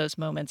another one of those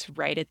moments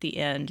right at the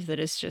end that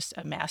is just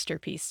a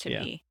masterpiece to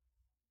me.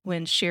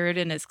 When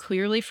Sheridan is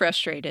clearly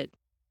frustrated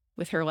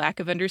with her lack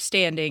of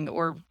understanding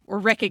or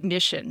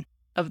recognition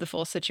of the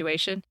full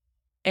situation,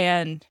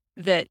 and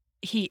that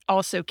he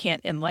also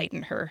can't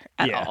enlighten her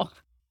at all.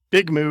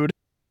 Big mood.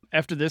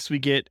 After this, we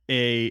get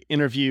a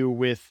interview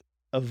with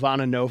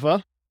Ivana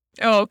Nova.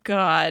 Oh,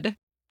 God.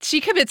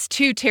 She commits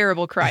 2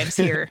 terrible crimes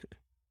here,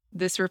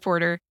 this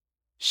reporter.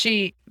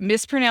 She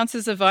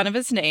mispronounces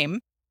Ivanova's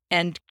name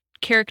and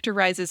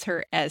characterizes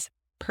her as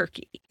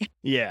perky.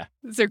 Yeah.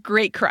 Those are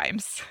great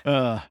crimes.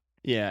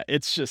 Yeah,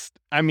 it's just,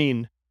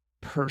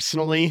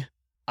 personally,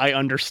 I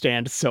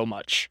understand so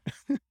much.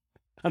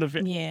 On a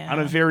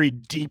very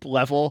deep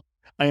level,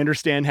 I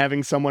understand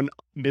having someone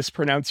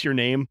mispronounce your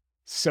name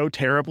so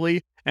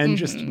terribly and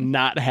just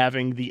not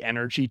having the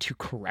energy to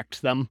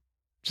correct them.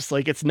 Just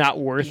it's not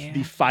worth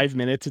the 5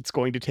 minutes it's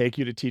going to take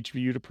you to teach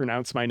you to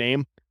pronounce my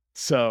name.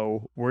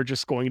 So we're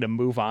just going to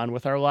move on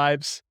with our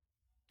lives.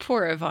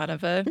 Poor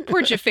Ivanova.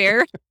 Poor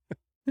Jafar.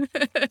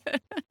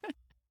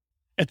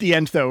 At the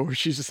end, though,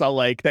 she's just all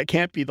like, that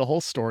can't be the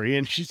whole story.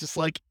 And she's just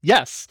like,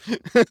 yes,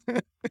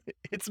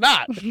 it's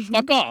not.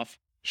 Fuck off.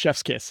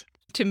 Chef's kiss.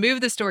 To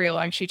move the story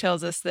along, she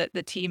tells us that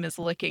the team is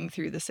looking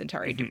through the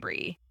Centauri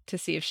debris to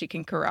see if she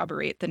can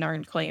corroborate the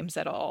Narn claims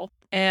at all.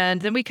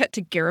 And then we cut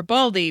to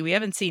Garibaldi. We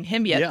haven't seen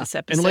him yet this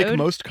episode. And like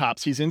most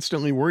cops, he's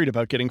instantly worried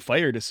about getting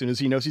fired as soon as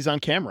he knows he's on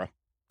camera.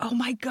 Oh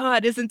my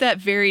God, isn't that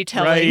very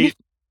telling?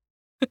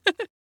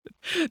 Right.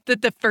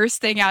 That the first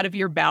thing out of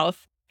your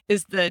mouth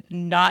is the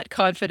not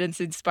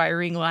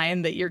confidence-inspiring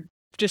line that you're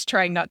just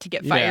trying not to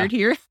get fired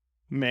here.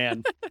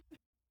 Man.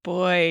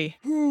 Boy,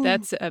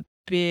 that's a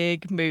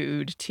big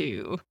mood,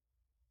 too.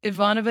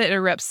 Ivanova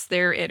interrupts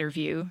their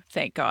interview,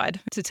 thank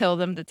God, to tell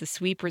them that the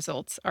sweep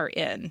results are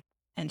in.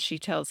 And she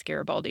tells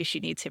Garibaldi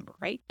she needs him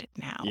right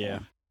now. Yeah.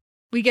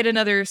 We get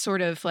another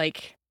sort of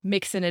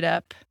mixing it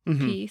up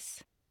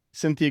piece.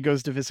 Cynthia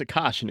goes to visit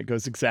Kosh, and it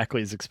goes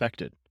exactly as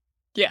expected.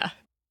 Yeah.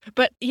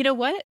 But you know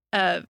what?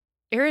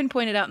 Aaron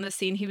pointed out in the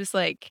scene, he was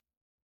like,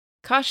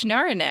 Kosh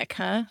Naranek,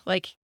 huh?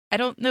 I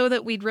don't know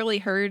that we'd really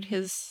heard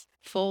his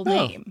full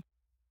name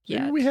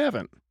yet. Maybe we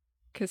haven't.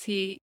 Because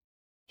he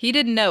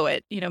didn't know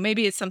it.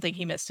 Maybe it's something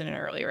he missed in an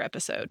earlier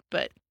episode.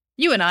 But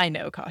you and I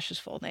know Kosh's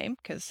full name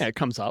because... Yeah, it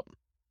comes up.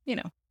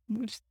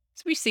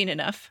 We've seen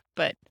enough.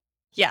 But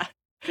yeah,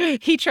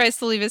 he tries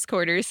to leave his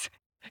quarters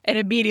and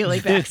immediately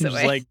backs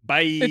away. He's like,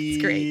 bye.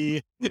 It's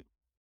great.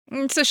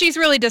 So she's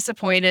really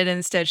disappointed.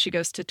 Instead, she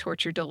goes to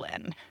torture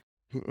Delenn.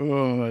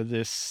 Oh,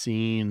 this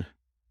scene.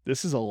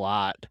 This is a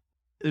lot.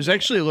 There's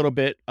actually a little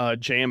bit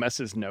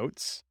JMS's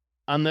notes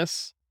on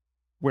this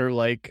where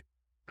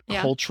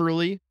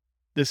culturally,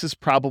 this is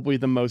probably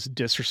the most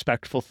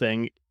disrespectful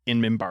thing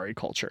in Minbari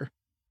culture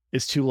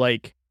is to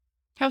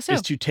how so?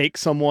 Is to take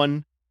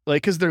someone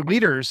because their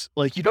leaders,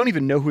 you don't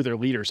even know who their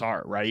leaders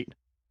are, right?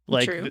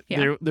 True,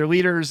 yeah. Their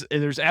leaders,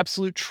 there's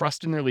absolute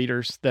trust in their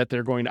leaders that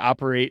they're going to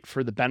operate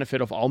for the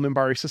benefit of all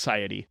Minbari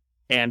society.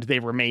 And they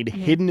remained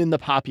hidden in the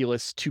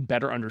populace to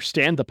better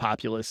understand the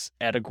populace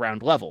at a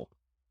ground level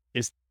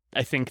is,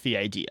 I think, the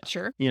idea.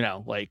 Sure.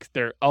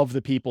 They're of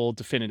the people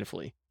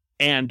definitively.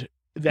 And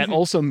that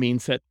also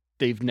means that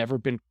they've never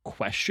been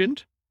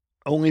questioned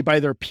only by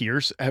their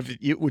peers.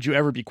 Would you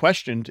ever be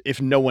questioned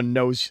if no one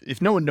knows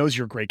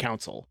your Grey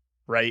Council,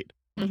 right?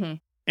 Mm-hmm.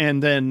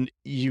 And then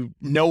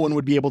no one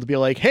would be able to be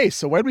like, hey,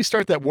 so why'd we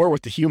start that war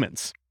with the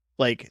humans?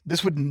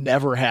 This would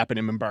never happen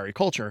in Minbari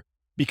culture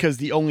because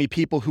the only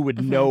people who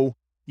would know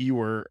you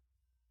were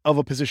of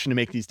a position to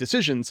make these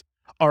decisions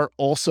are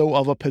also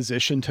of a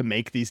position to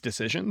make these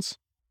decisions,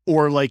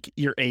 or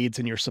your aides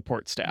and your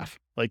support staff,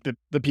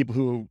 the people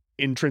who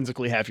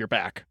intrinsically have your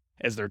back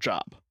as their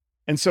job.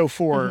 And so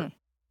for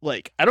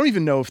I don't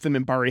even know if the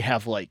Minbari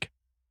have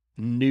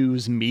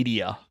news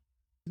media.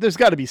 There's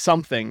got to be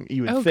something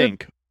you would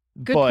think.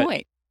 Good but,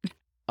 point.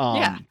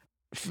 Yeah.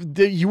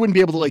 You wouldn't be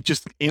able to like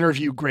just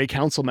interview Grey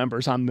Council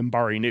members on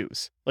Minbari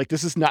News. Like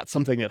this is not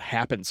something that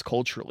happens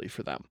culturally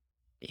for them.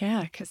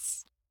 Yeah,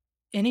 because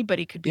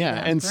anybody could be. Yeah,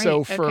 that. and Right.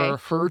 so for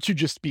her to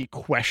just be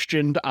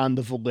questioned on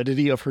the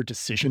validity of her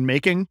decision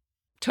making,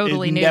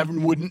 totally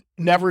new. Would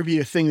never be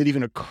a thing that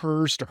even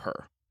occurs to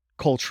her,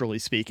 culturally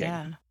speaking.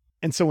 Yeah.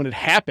 And so when it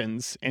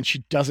happens and she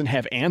doesn't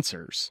have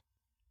answers,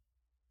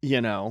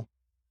 you know,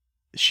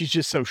 she's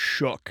just so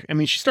shook. I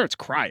mean, she starts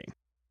crying.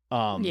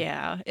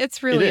 Yeah,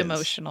 it's really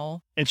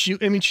emotional. And she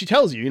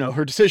tells you, you know,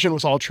 her decision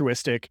was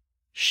altruistic.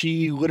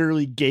 She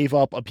literally gave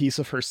up a piece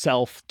of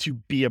herself to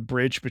be a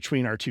bridge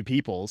between our two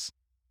peoples.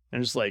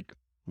 And it's like,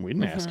 we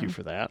didn't ask you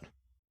for that.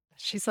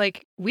 She's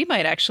like, we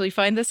might actually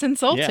find this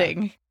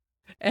insulting.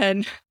 Yeah.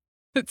 And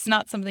it's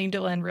not something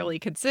Delenn really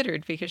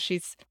considered because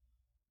she's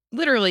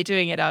literally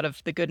doing it out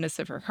of the goodness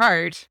of her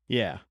heart.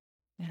 Yeah.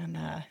 And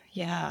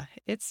yeah,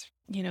 it's,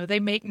 you know, they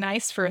make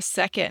nice for a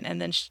second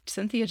and then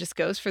Cynthia just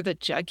goes for the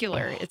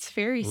jugular. It's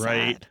very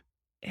sad.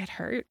 It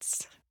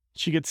hurts.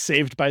 She gets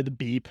saved by the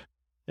beep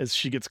as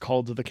she gets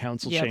called to the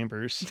council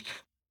chambers.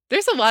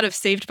 There's a lot of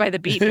saved by the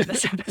beep in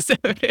this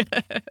episode.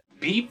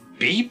 Beep,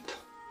 beep?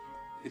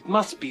 It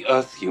must be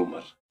Earth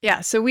humor.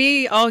 Yeah, so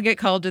we all get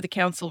called to the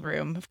council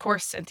room. Of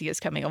course, Cynthia's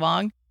coming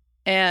along.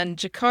 And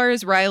G'Kar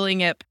is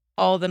riling up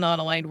all the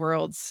non-aligned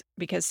worlds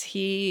because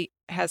he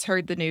has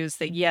heard the news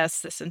that,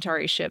 yes, the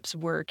Centauri ships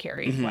were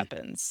carrying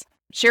weapons.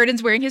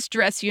 Sheridan's wearing his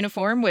dress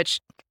uniform,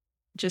 which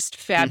just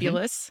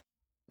fabulous.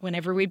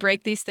 Whenever we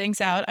break these things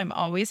out, I'm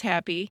always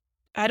happy.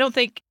 I don't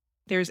think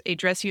there's a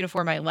dress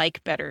uniform I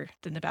like better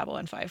than the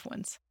Babylon 5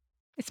 ones.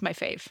 It's my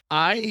fave.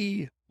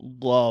 I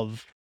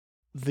love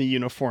the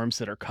uniforms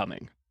that are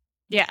coming.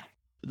 Yeah.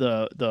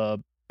 Are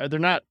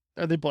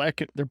they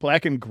black? They're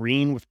black and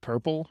green with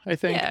purple, I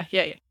think.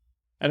 Yeah.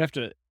 I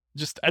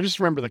just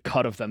remember the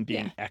cut of them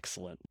being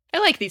excellent. I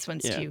like these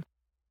ones too.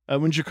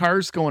 When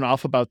G'Kar's going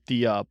off about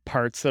the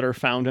parts that are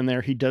found in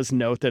there, he does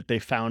note that they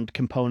found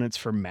components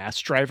for mass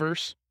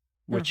drivers,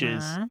 which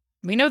is...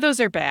 We know those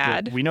are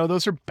bad. We know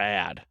those are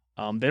bad.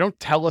 They don't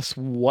tell us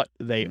what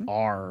they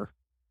are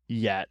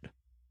yet.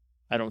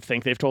 I don't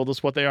think they've told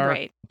us what they are.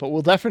 Right. But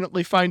we'll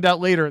definitely find out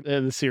later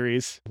in the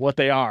series what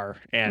they are.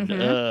 And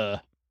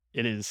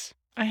it is...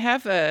 I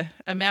have a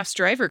mass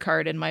driver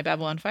card in my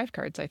Babylon 5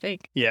 cards, I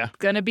think. Yeah. It's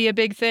going to be a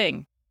big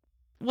thing.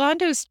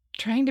 Londo's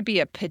trying to be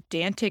a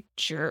pedantic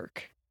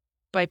jerk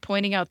by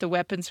pointing out the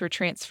weapons were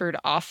transferred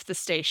off the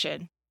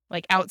station,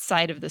 like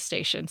outside of the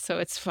station, so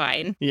it's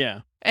fine.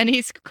 Yeah. And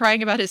he's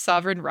crying about his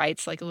sovereign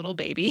rights like a little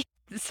baby.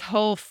 This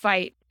whole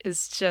fight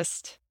is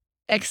just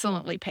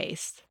excellently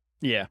paced.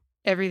 Yeah.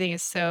 Everything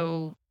is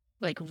so,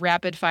 like,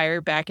 rapid fire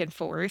back and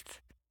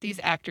forth. These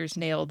actors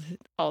nailed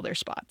all their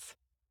spots.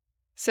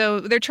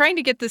 So they're trying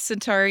to get the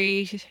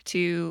Centauri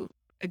to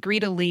agree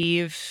to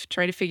leave,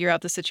 try to figure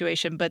out the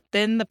situation, but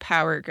then the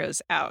power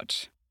goes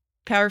out.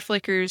 Power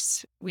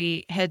flickers.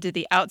 We head to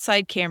the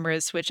outside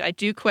cameras, which I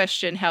do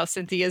question how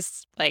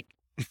Cynthia's, like,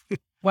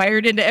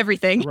 wired into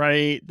everything.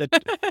 Right.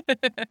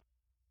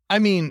 I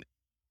mean,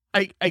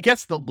 I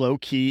guess the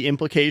low-key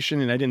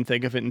implication, and I didn't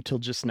think of it until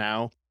just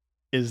now,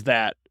 is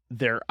that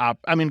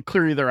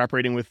clearly they're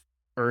operating with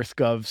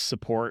EarthGov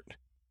support.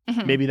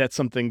 Maybe that's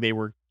something they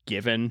were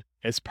given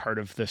as part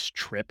of this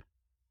trip.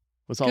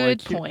 Was all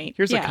Good like, point.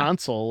 Here's a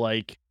console,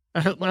 like,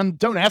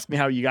 don't ask me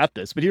how you got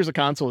this, but here's a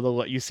console that'll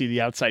let you see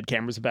the outside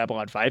cameras of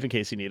Babylon 5 in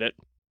case you need it.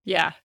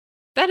 Yeah.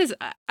 That is,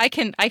 I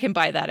can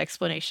buy that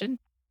explanation.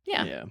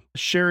 Yeah.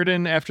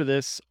 Sheridan, after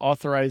this,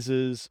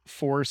 authorizes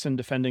force in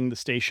defending the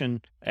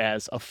station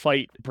as a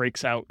fight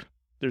breaks out.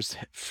 There's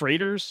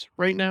freighters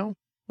right now,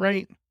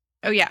 right?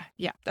 Oh, yeah.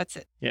 Yeah, that's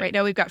it. Yeah. Right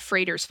now we've got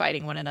freighters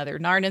fighting one another.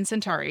 Narn and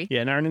Centauri.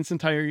 Yeah, Narn and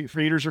Centauri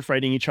freighters are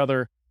fighting each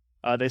other.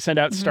 They send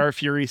out Star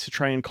Furies to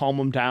try and calm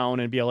them down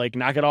and be like,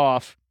 knock it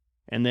off.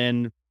 And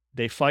then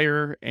they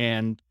fire,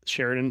 and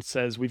Sheridan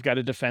says, we've got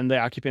to defend the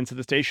occupants of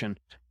the station.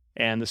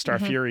 And the Star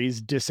Furies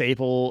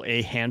disable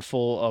a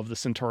handful of the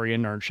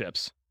Centaurian Narn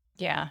ships.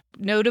 Yeah.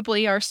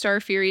 Notably, our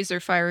Star Furies are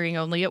firing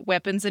only at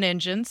weapons and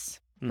engines.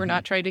 We're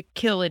not trying to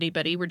kill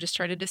anybody. We're just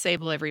trying to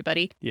disable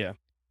everybody. Yeah.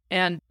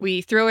 And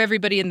we throw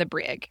everybody in the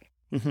brig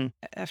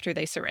after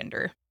they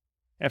surrender.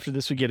 After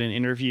this, we get an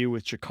interview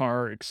with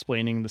G'Kar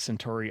explaining the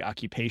Centauri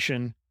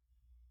occupation.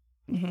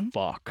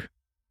 Fuck.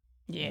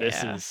 Yeah.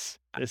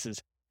 This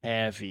is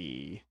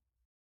heavy.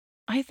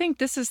 I think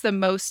this is the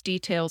most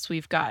details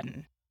we've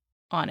gotten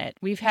on it.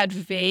 We've had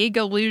vague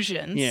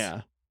allusions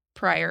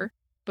prior,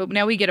 but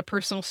now we get a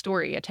personal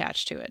story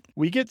attached to it.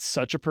 We get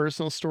such a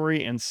personal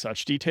story and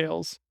such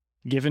details.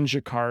 Given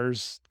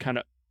G'Kar's kind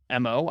of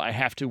MO, I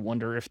have to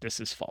wonder if this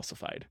is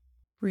falsified.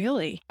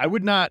 Really? I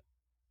would not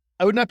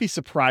be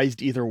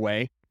surprised either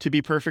way, to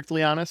be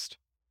perfectly honest.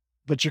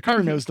 But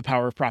G'Kar knows the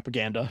power of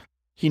propaganda.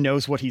 He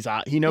knows what he's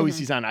on. He knows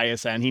he's on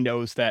ISN. He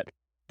knows that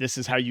this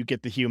is how you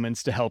get the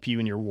humans to help you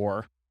in your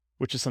war,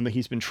 which is something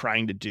he's been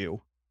trying to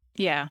do.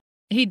 Yeah.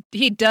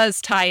 He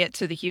does tie it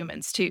to the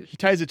humans, too. He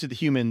ties it to the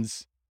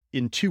humans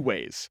in two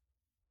ways.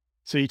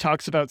 So he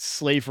talks about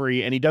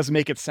slavery, and he does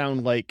make it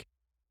sound like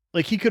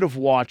he could have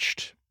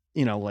watched,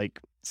 like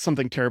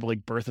something terrible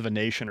like Birth of a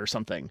Nation or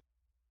something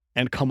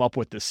and come up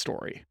with this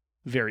story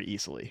very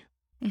easily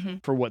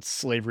for what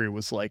slavery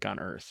was like on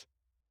Earth.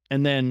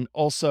 And then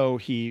also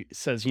he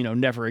says,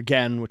 never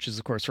again, which is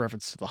of course a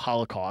reference to the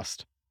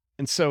Holocaust.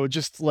 And so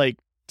just like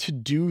to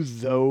do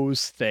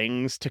those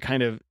things to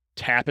kind of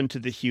tap into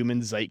the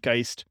human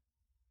zeitgeist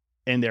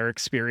and their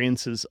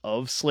experiences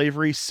of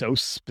slavery so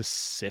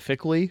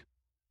specifically,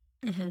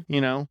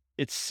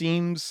 it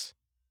seems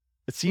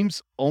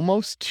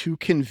almost too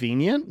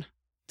convenient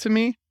to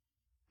me.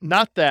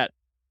 Not that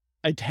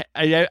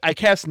I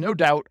cast no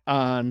doubt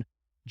on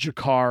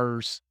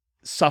G'Kar's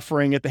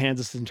suffering at the hands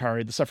of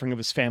Centauri, the suffering of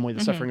his family,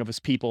 the suffering of his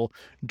people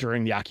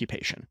during the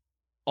occupation.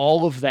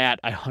 All of that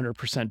I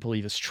 100%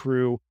 believe is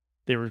true.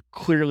 They were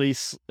clearly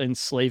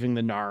enslaving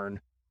the Narn.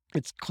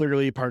 It's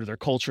clearly a part of their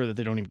culture that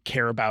they don't even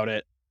care about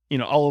it.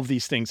 All of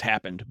these things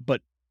happened.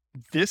 But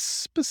this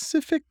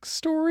specific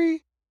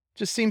story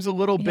just seems a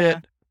little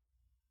bit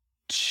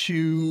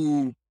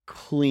too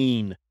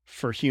clean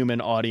for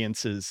human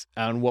audiences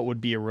on what would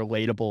be a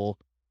relatable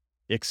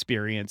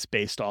experience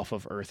based off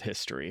of Earth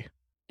history.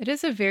 It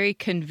is a very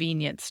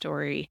convenient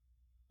story.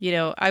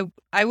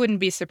 I wouldn't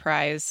be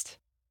surprised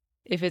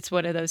if it's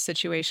one of those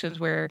situations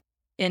where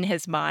in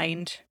his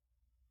mind,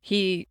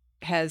 he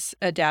has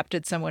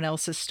adapted someone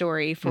else's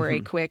story for a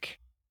quick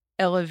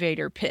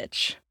elevator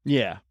pitch.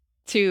 Yeah.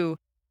 To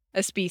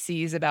a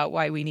species about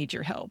why we need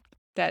your help.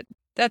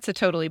 That's a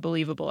totally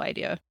believable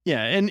idea.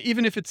 Yeah, and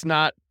even if it's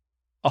not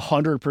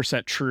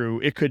 100% true,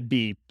 it could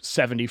be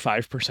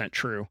 75%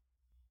 true.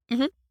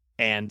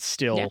 And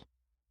still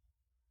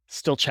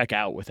check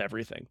out with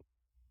everything.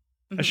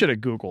 I should have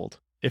Googled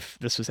if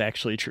this was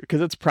actually true, because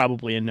it's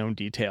probably a known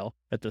detail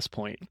at this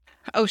point.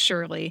 Oh,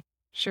 surely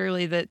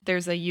that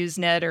there's a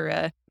Usenet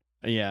or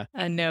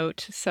a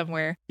note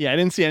somewhere. Yeah, I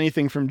didn't see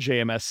anything from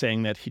JMS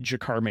saying that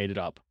G'Kar made it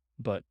up,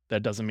 but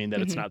that doesn't mean that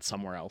it's not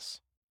somewhere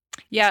else.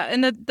 Yeah,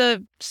 and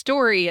the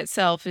story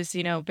itself is,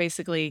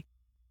 basically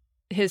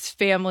his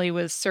family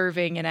was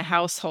serving in a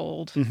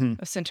household,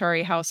 a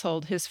Centauri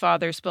household. His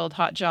father spilled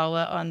hot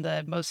jala on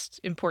the most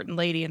important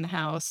lady in the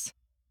house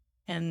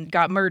and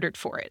got murdered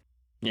for it,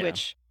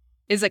 which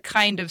is a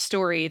kind of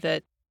story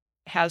that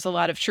has a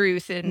lot of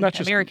truth in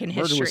American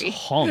history. Was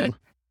hung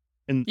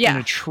in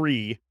a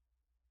tree,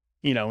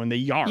 in the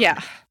yard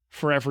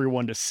for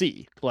everyone to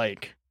see.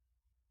 Like,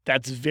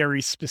 that's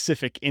very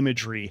specific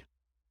imagery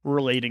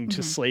relating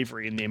to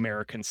slavery in the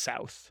American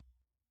South.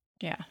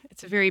 Yeah,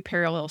 it's a very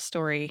parallel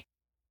story.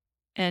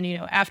 And,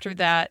 after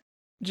that,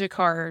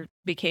 G'Kar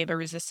became a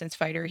resistance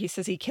fighter. He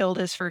says he killed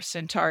his first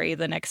Centauri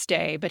the next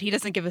day, but he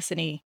doesn't give us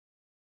any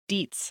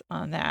deets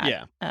on that.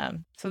 Yeah.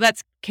 So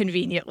that's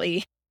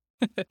conveniently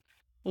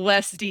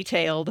less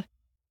detailed.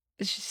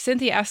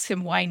 Cynthia asks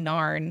him why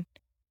Narn,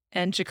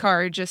 and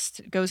G'Kar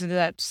just goes into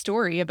that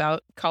story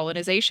about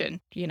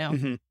colonization.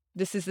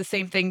 This is the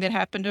same thing that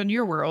happened on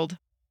your world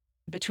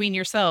between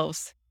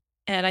yourselves.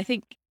 And I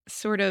think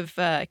sort of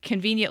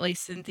conveniently,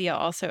 Cynthia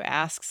also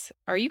asks,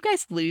 are you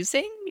guys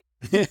losing?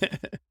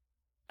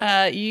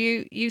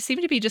 You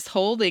seem to be just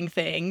holding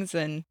things,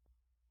 and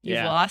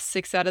you've lost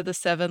 6 out of the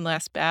 7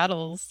 last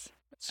battles.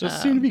 So it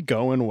seemed to be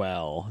going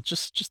well.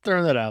 Just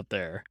throwing that out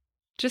there.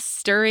 Just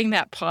stirring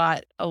that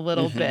pot a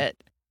little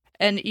bit.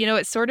 And,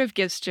 it sort of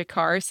gives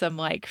G'Kar some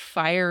like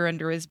fire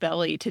under his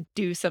belly to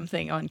do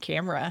something on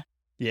camera.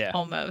 Yeah.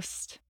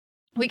 Almost.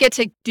 We get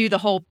to do the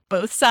whole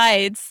both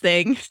sides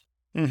thing.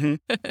 And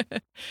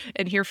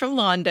hear from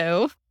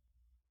Londo.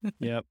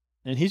 Yep.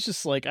 And he's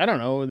just like, I don't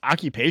know,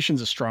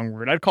 occupation's a strong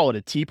word. I'd call it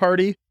a tea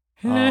party.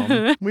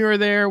 We were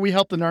there, we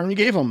helped the Narn, we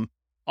gave them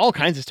all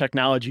kinds of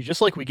technology,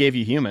 just like we gave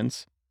you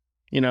humans.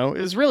 It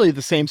was really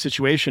the same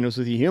situation as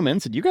with you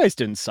humans, and you guys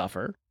didn't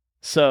suffer.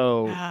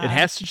 So it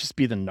has to just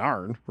be the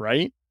Narn,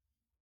 right?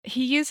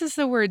 He uses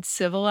the word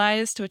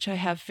civilized, which I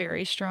have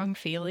very strong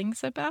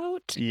feelings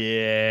about.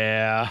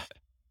 Yeah.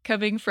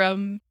 Coming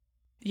from,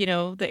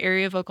 the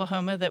area of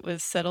Oklahoma that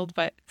was settled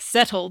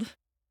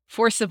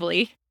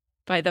forcibly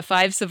by the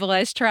 5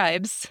 civilized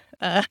tribes.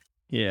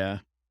 Yeah.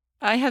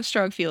 I have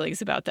strong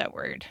feelings about that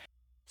word.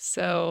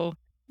 So,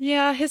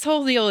 yeah, his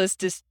whole deal is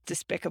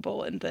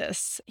despicable in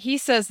this. He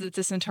says that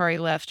the Centauri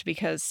left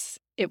because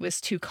it was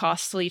too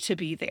costly to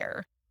be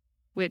there,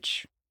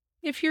 which,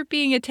 if you're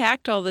being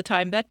attacked all the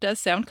time, that does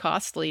sound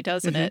costly,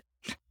 doesn't it?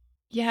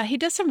 Yeah, he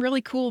does some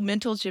really cool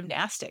mental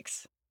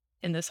gymnastics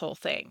in this whole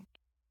thing.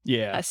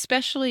 Yeah.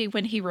 Especially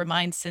when he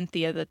reminds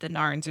Cynthia that the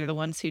Narns are the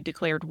ones who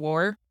declared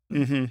war.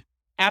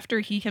 After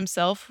he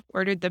himself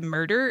ordered the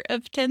murder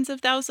of tens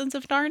of thousands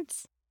of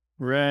Narns.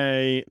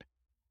 Right.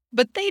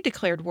 But they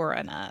declared war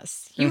on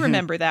us. You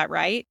remember that,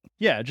 right?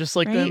 Yeah, just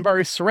like the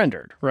Minbari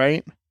surrendered,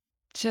 right?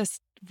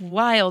 Just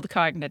wild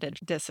cognitive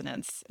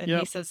dissonance. And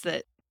he says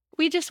that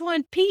we just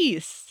want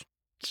peace.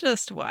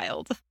 Just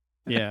wild.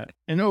 Yeah.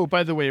 And oh,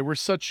 by the way, we're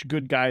such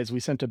good guys. We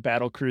sent a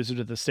battle cruiser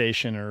to the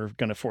station or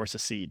going to force a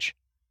siege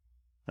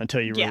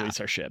until you release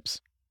our ships.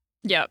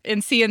 Yeah.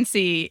 In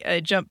CNC,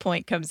 a jump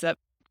point comes up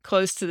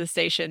close to the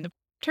station.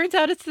 Turns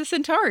out it's the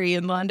Centauri,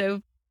 and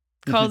Londo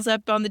calls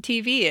up on the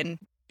TV and,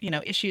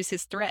 issues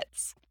his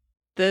threats.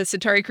 The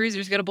Centauri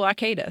cruiser's going to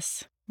blockade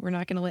us. We're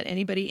not going to let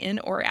anybody in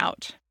or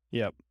out.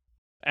 Yep.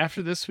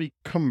 After this week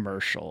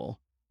commercial.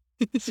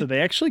 So they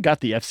actually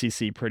got the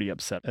FCC pretty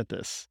upset at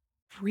this.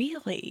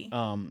 Really?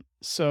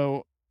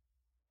 So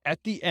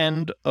at the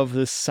end of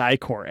the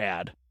Psycor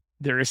ad,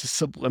 there is a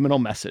subliminal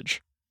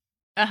message.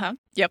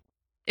 Yep.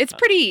 It's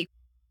pretty,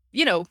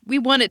 we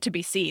want it to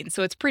be seen.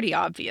 So it's pretty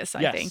obvious,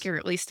 I Yes. think, or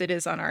at least it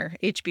is on our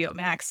HBO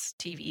Max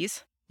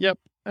TVs. Yep.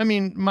 I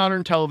mean,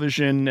 modern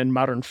television and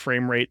modern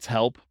frame rates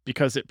help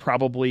because it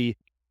probably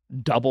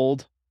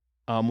doubled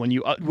when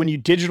you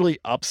digitally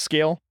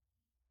upscale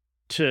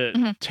to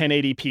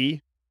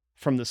 1080p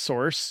from the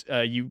source.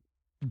 You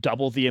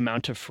double the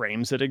amount of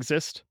frames that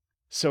exist.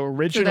 So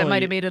originally, So that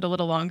might have made it a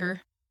little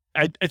longer.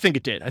 I think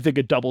it did. I think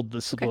it doubled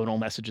the subliminal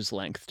message's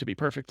length, to be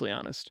perfectly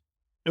honest.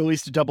 At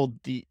least it doubled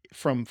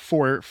from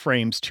 4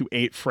 frames to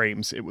 8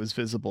 frames it was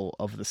visible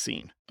of the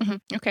scene.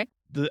 Okay.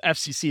 The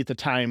FCC at the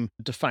time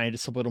defined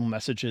subliminal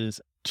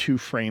messages 2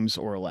 frames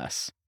or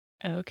less.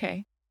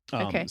 Okay.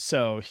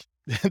 So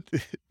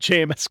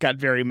JMS got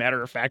very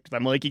matter of fact with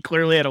them. Like, he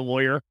clearly had a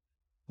lawyer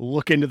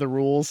look into the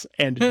rules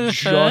and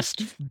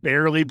just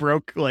barely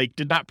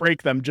did not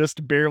break them,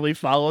 just barely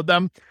followed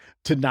them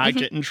to not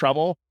get in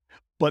trouble.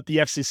 But the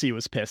FCC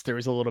was pissed. There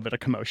was a little bit of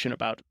commotion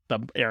about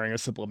them airing a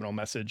subliminal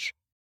message.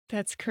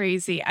 That's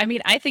crazy. I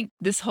mean, I think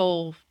this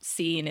whole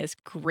scene is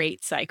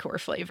great Psycor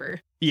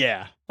flavor.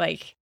 Yeah.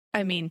 Like,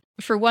 I mean,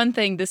 for one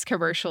thing, this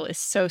commercial is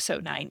so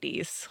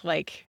 90s.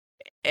 Like,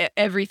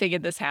 everything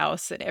in this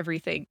house and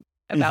everything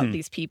about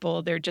these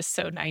people, they're just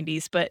so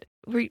 90s. But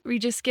we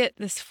just get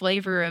this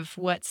flavor of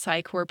what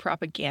Psycor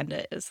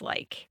propaganda is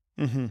like.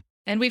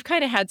 And we've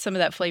kind of had some of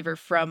that flavor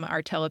from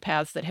our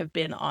telepaths that have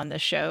been on the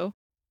show.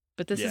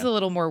 But this is a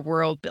little more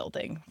world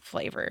building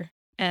flavor.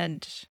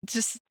 And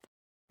just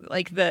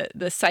like the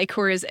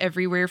Psycor is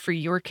everywhere for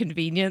your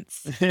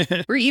convenience.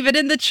 We're even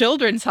in the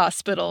children's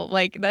hospital.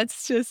 Like,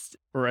 that's just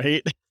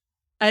right.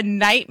 A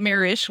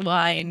nightmarish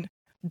line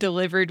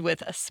delivered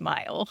with a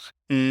smile.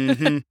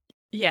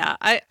 Yeah,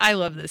 I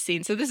love this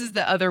scene. So this is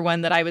the other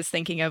one that I was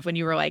thinking of when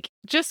you were like,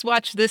 just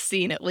watch this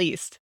scene at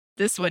least.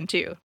 This one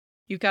too.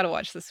 You've got to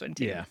watch this one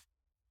too. Yeah.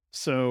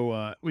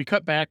 So we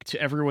cut back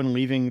to everyone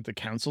leaving the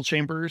council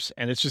chambers,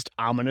 and it's just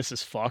ominous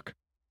as fuck.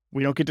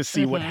 We don't get to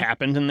see what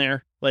happened in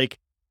there. Like,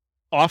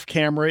 off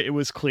camera, it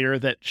was clear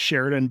that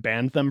Sheridan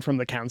banned them from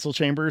the council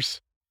chambers.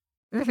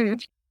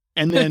 And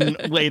then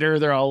later,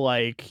 they're all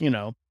like,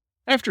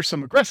 after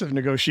some aggressive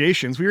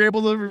negotiations, we were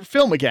able to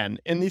film again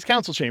in these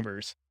council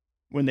chambers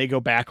when they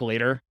go back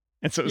later.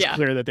 And so it was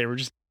clear that they were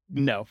just,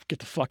 no, get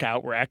the fuck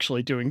out. We're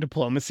actually doing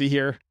diplomacy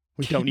here.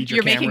 We don't need your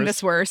You're cameras. making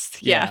this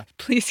worse. Yeah.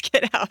 Please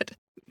get out.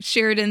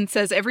 Sheridan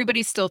says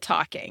everybody's still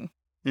talking.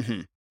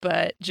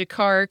 But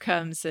G'Kar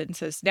comes and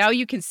says, now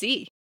you can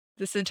see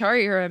the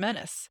Centauri are a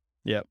menace.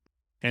 Yep.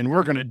 And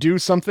we're going to do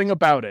something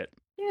about it.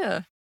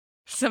 Yeah.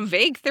 Some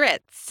vague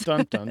threats.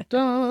 Dun, dun,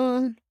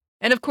 dun.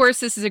 And of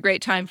course, this is a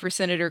great time for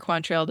Senator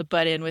Quantrill to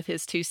butt in with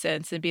his 2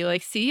 cents and be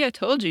like, see, I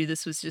told you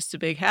this was just a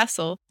big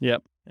hassle.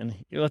 Yep.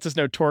 And he lets us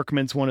know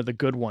Torkman's one of the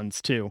good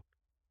ones, too.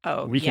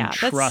 Oh, we can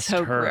trust that's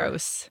so her.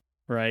 Gross.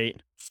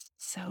 Right?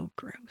 So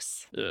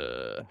gross.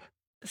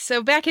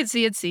 So back at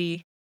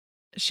CNC,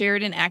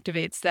 Sheridan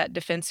activates that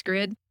defense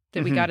grid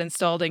that we got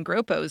installed in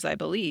Gropos, I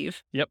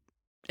believe. Yep.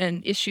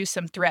 And issues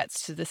some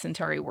threats to the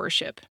Centauri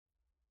warship.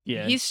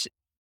 Yeah. He's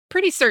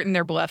pretty certain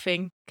they're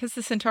bluffing because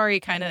the Centauri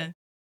kind of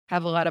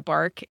have a lot of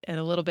bark and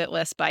a little bit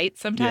less bite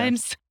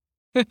sometimes.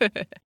 Yeah.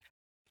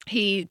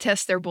 He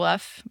tests their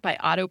bluff by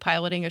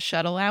autopiloting a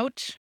shuttle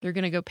out. They're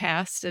going to go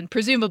past and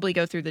presumably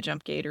go through the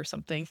jump gate or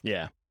something.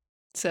 Yeah.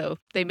 So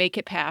they make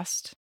it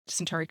past.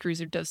 Centauri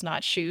cruiser does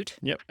not shoot.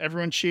 Yep.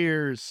 Everyone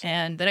cheers.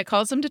 And then it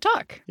calls them to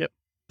talk. Yep.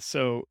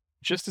 So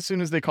just as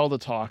soon as they call to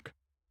talk,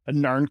 a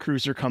Narn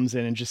cruiser comes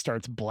in and just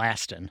starts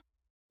blasting.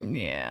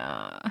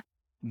 Yeah.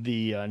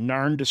 The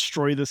Narn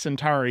destroy the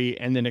Centauri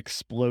and then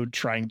explode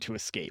trying to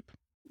escape.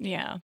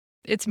 Yeah.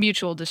 It's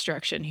mutual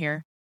destruction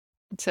here.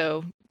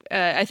 So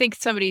I think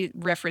somebody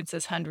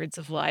references hundreds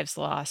of lives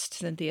lost.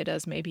 Cynthia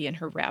does maybe in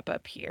her wrap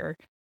up here.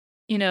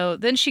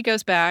 Then she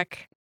goes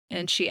back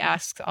and she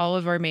asks all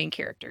of our main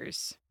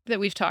characters that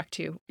we've talked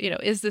to,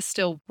 is this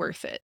still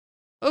worth it?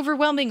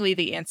 Overwhelmingly,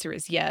 the answer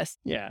is yes.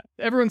 Yeah.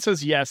 Everyone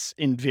says yes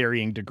in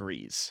varying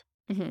degrees.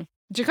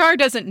 G'Kar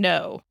doesn't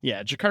know.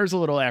 Yeah. G'Kar's a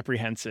little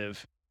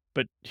apprehensive,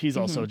 but he's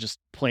also just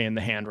playing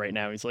the hand right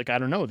now. He's like, I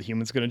don't know. The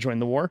human's going to join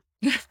the war.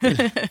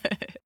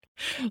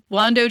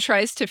 Londo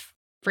tries to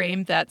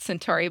frame that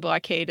Centauri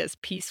blockade as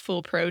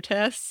peaceful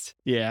protest.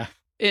 Yeah.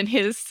 In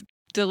his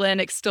Delenn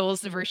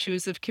extols the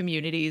virtues of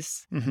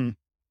communities.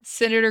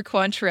 Senator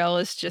Quantrill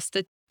is just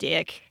a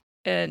dick.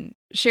 And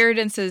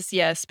Sheridan says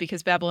yes,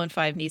 because Babylon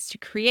 5 needs to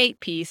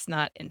create peace,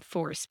 not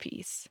enforce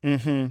peace.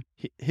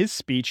 His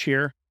speech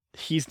here,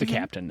 he's the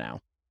captain now.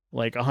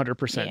 Like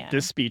 100%. Yeah.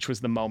 This speech was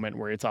the moment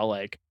where it's all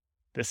like,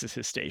 this is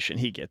his station.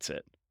 He gets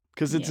it.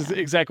 Because it's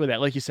exactly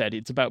that. Like you said,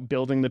 it's about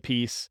building the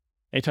peace.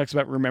 And he talks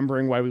about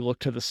remembering why we look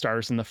to the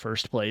stars in the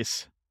first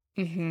place.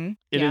 Mm-hmm.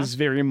 It is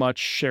very much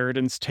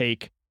Sheridan's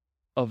take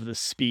of the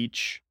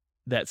speech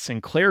that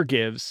Sinclair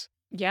gives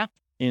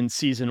in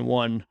season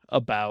 1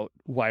 about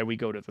why we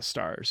go to the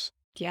stars.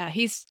 Yeah,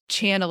 he's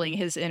channeling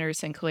his inner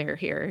Sinclair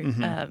here.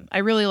 Mm-hmm. I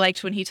really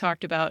liked when he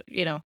talked about,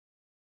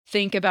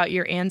 think about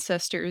your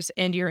ancestors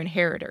and your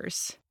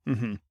inheritors.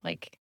 Mm-hmm.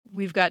 Like,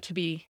 we've got to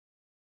be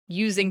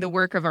using the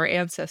work of our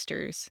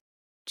ancestors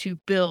to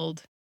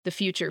build the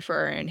future for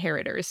our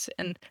inheritors.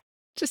 And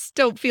just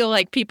don't feel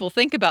like people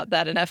think about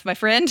that enough, my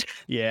friend.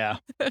 Yeah.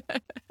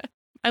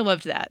 I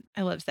loved that.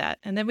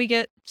 And then we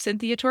get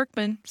Cynthia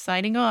Torkman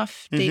signing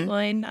off. Mm-hmm.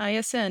 Dateline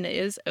ISN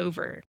is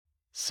over.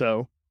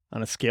 So,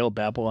 on a scale of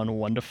Babylon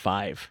 1 to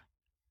 5,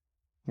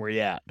 where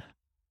you at?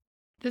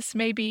 This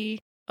may be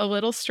a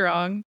little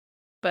strong,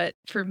 but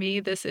for me,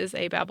 this is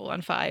a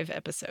Babylon 5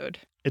 episode.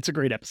 It's a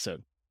great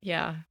episode.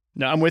 Yeah.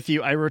 No, I'm with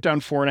you. I wrote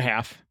down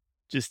 4.5.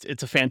 Just,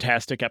 it's a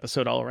fantastic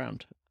episode all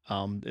around.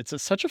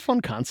 It's such a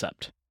fun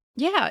concept.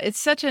 Yeah, it's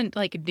such a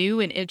new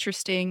and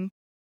interesting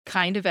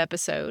kind of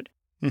episode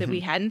that we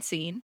Mm-hmm. hadn't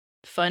seen.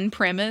 Fun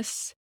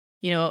premise.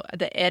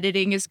 The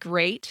editing is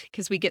great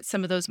because we get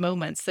some of those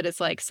moments that it's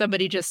like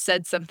somebody just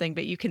said something,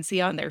 but you can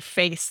see on their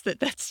face that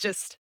that's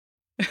just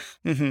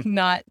Mm-hmm.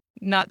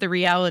 not the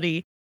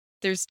reality.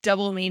 There's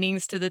double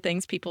meanings to the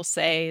things people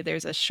say.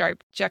 There's a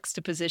sharp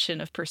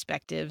juxtaposition of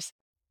perspectives.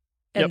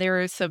 And Yep.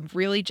 there are some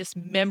really just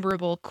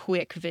memorable,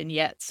 quick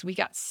vignettes. We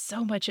got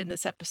so much in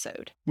this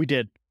episode. We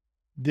did.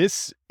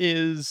 This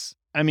is,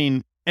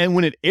 and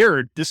when it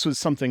aired, this was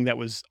something that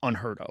was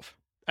unheard of.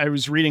 I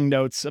was reading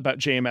notes about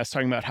JMS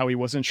talking about how he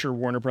wasn't sure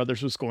Warner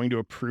Brothers was going to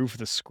approve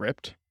the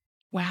script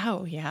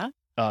Wow, yeah.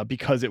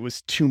 because it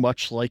was too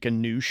much like a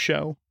news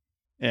show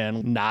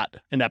and not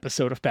an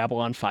episode of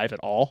Babylon 5 at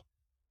all.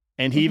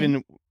 And he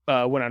even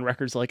went on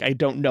records like, I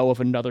don't know of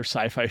another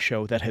sci-fi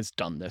show that has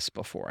done this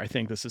before. I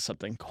think this is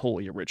something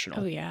wholly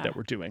original that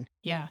we're doing.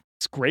 Yeah.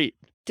 It's great.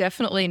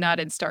 Definitely not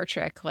in Star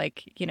Trek.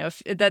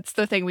 That's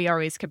the thing we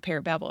always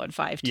compare Babylon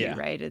 5 to,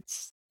 right?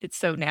 It's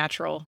so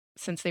natural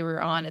since they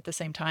were on at the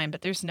same time,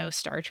 but there's no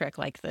Star Trek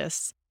like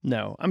this.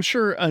 No, I'm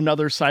sure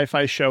another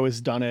sci-fi show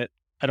has done it.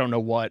 I don't know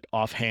what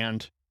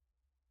offhand.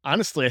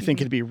 Honestly, I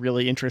think it'd be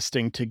really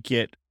interesting to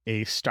get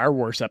a Star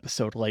Wars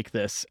episode like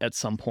this at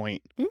some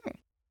point.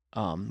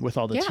 With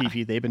all the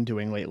TV they've been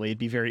doing lately, it'd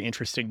be very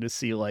interesting to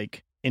see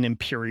like an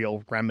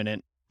Imperial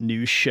remnant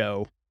news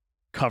show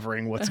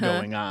covering what's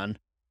going on.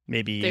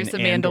 Maybe there's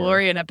a Andor.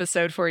 Mandalorian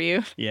episode for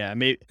you. Yeah,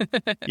 maybe.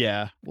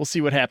 Yeah, we'll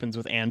see what happens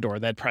with Andor.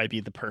 That'd probably be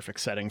the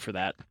perfect setting for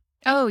that.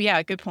 Oh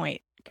yeah, good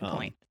point. Good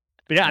point.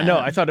 But yeah, no,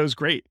 I thought it was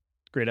great.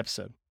 Great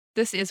episode.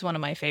 This is one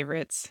of my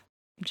favorites.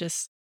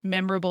 Just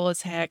memorable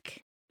as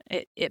heck.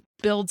 It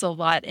builds a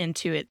lot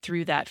into it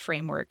through that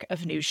framework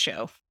of news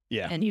show.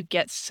 Yeah. And you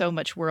get so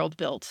much world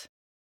built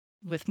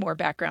with more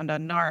background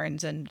on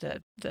Narns and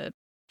the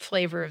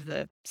flavor of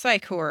the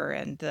Psychor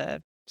and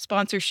the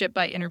sponsorship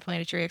by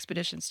Interplanetary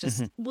Expeditions.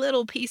 Just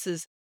little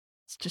pieces.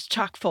 It's just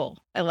chock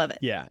full. I love it.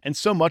 Yeah. And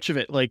so much of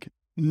it, like,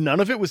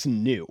 none of it was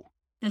new.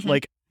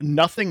 Like,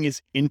 nothing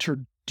is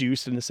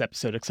introduced in this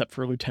episode except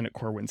for Lieutenant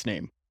Corwin's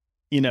name.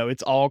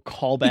 It's all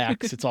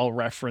callbacks. It's all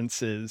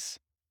references.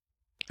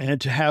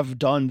 And to have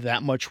done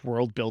that much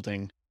world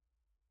building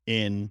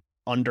in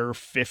under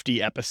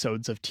 50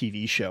 episodes of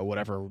TV show,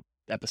 whatever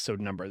episode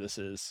number this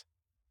is.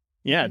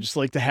 Yeah, just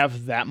like to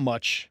have that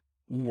much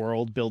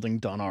world building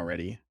done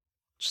already.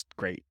 Just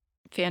great.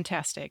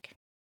 Fantastic.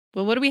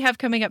 Well, what do we have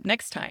coming up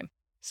next time?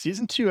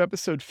 Season 2,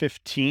 episode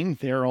 15,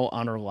 They're All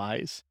Honor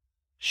Lies.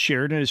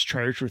 Sheridan is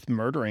charged with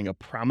murdering a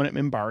prominent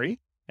Minbari,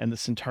 and the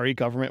Centauri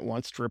government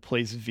wants to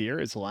replace Veer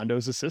as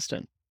Lando's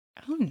assistant.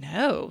 Oh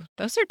no,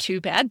 those are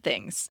two bad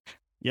things.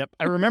 Yep,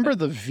 I remember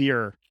the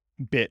Veer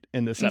bit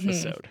in this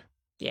episode.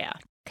 Yeah,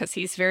 because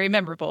he's very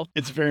memorable.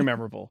 It's very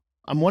memorable.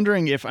 I'm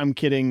wondering if I'm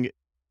getting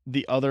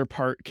the other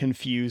part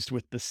confused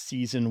with the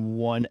season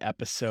 1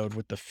 episode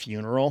with the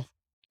funeral.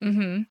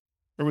 Or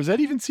was that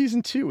even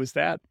season 2? Was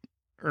that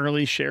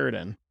early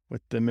Sheridan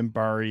with the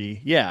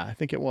Minbari? Yeah, I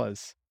think it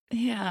was.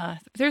 Yeah,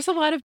 there's a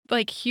lot of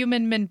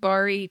human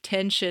Minbari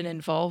tension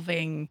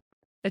involving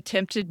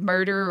attempted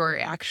murder or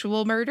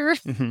actual murder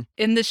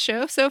in this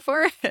show so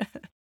far.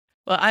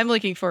 Well, I'm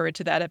looking forward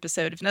to that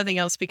episode, if nothing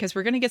else, because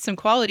we're going to get some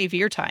quality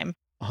Veer time.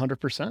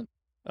 100%.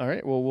 All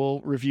right. Well,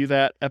 we'll review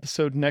that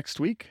episode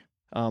next week.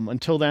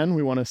 Until then,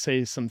 we want to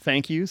say some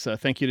thank yous.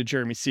 Thank you to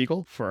Jeremy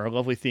Siegel for our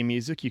lovely theme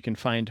music. You can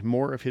find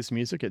more of his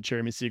music at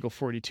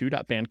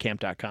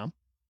jeremysiegel42.bandcamp.com.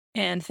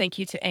 And thank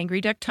you to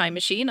Angry Duck Time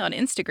Machine on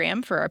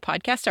Instagram for our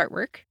podcast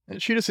artwork.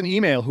 And shoot us an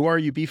email,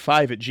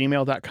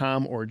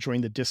 whoareyoub5@gmail.com, or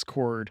join the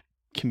Discord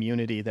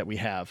community that we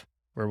have,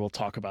 where we'll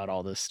talk about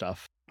all this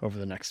stuff over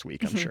the next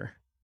week, I'm sure.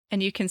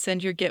 And you can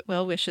send your get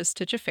well wishes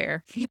to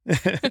Jafar.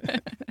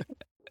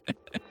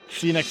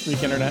 See you next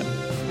week, Internet.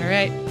 All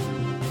right.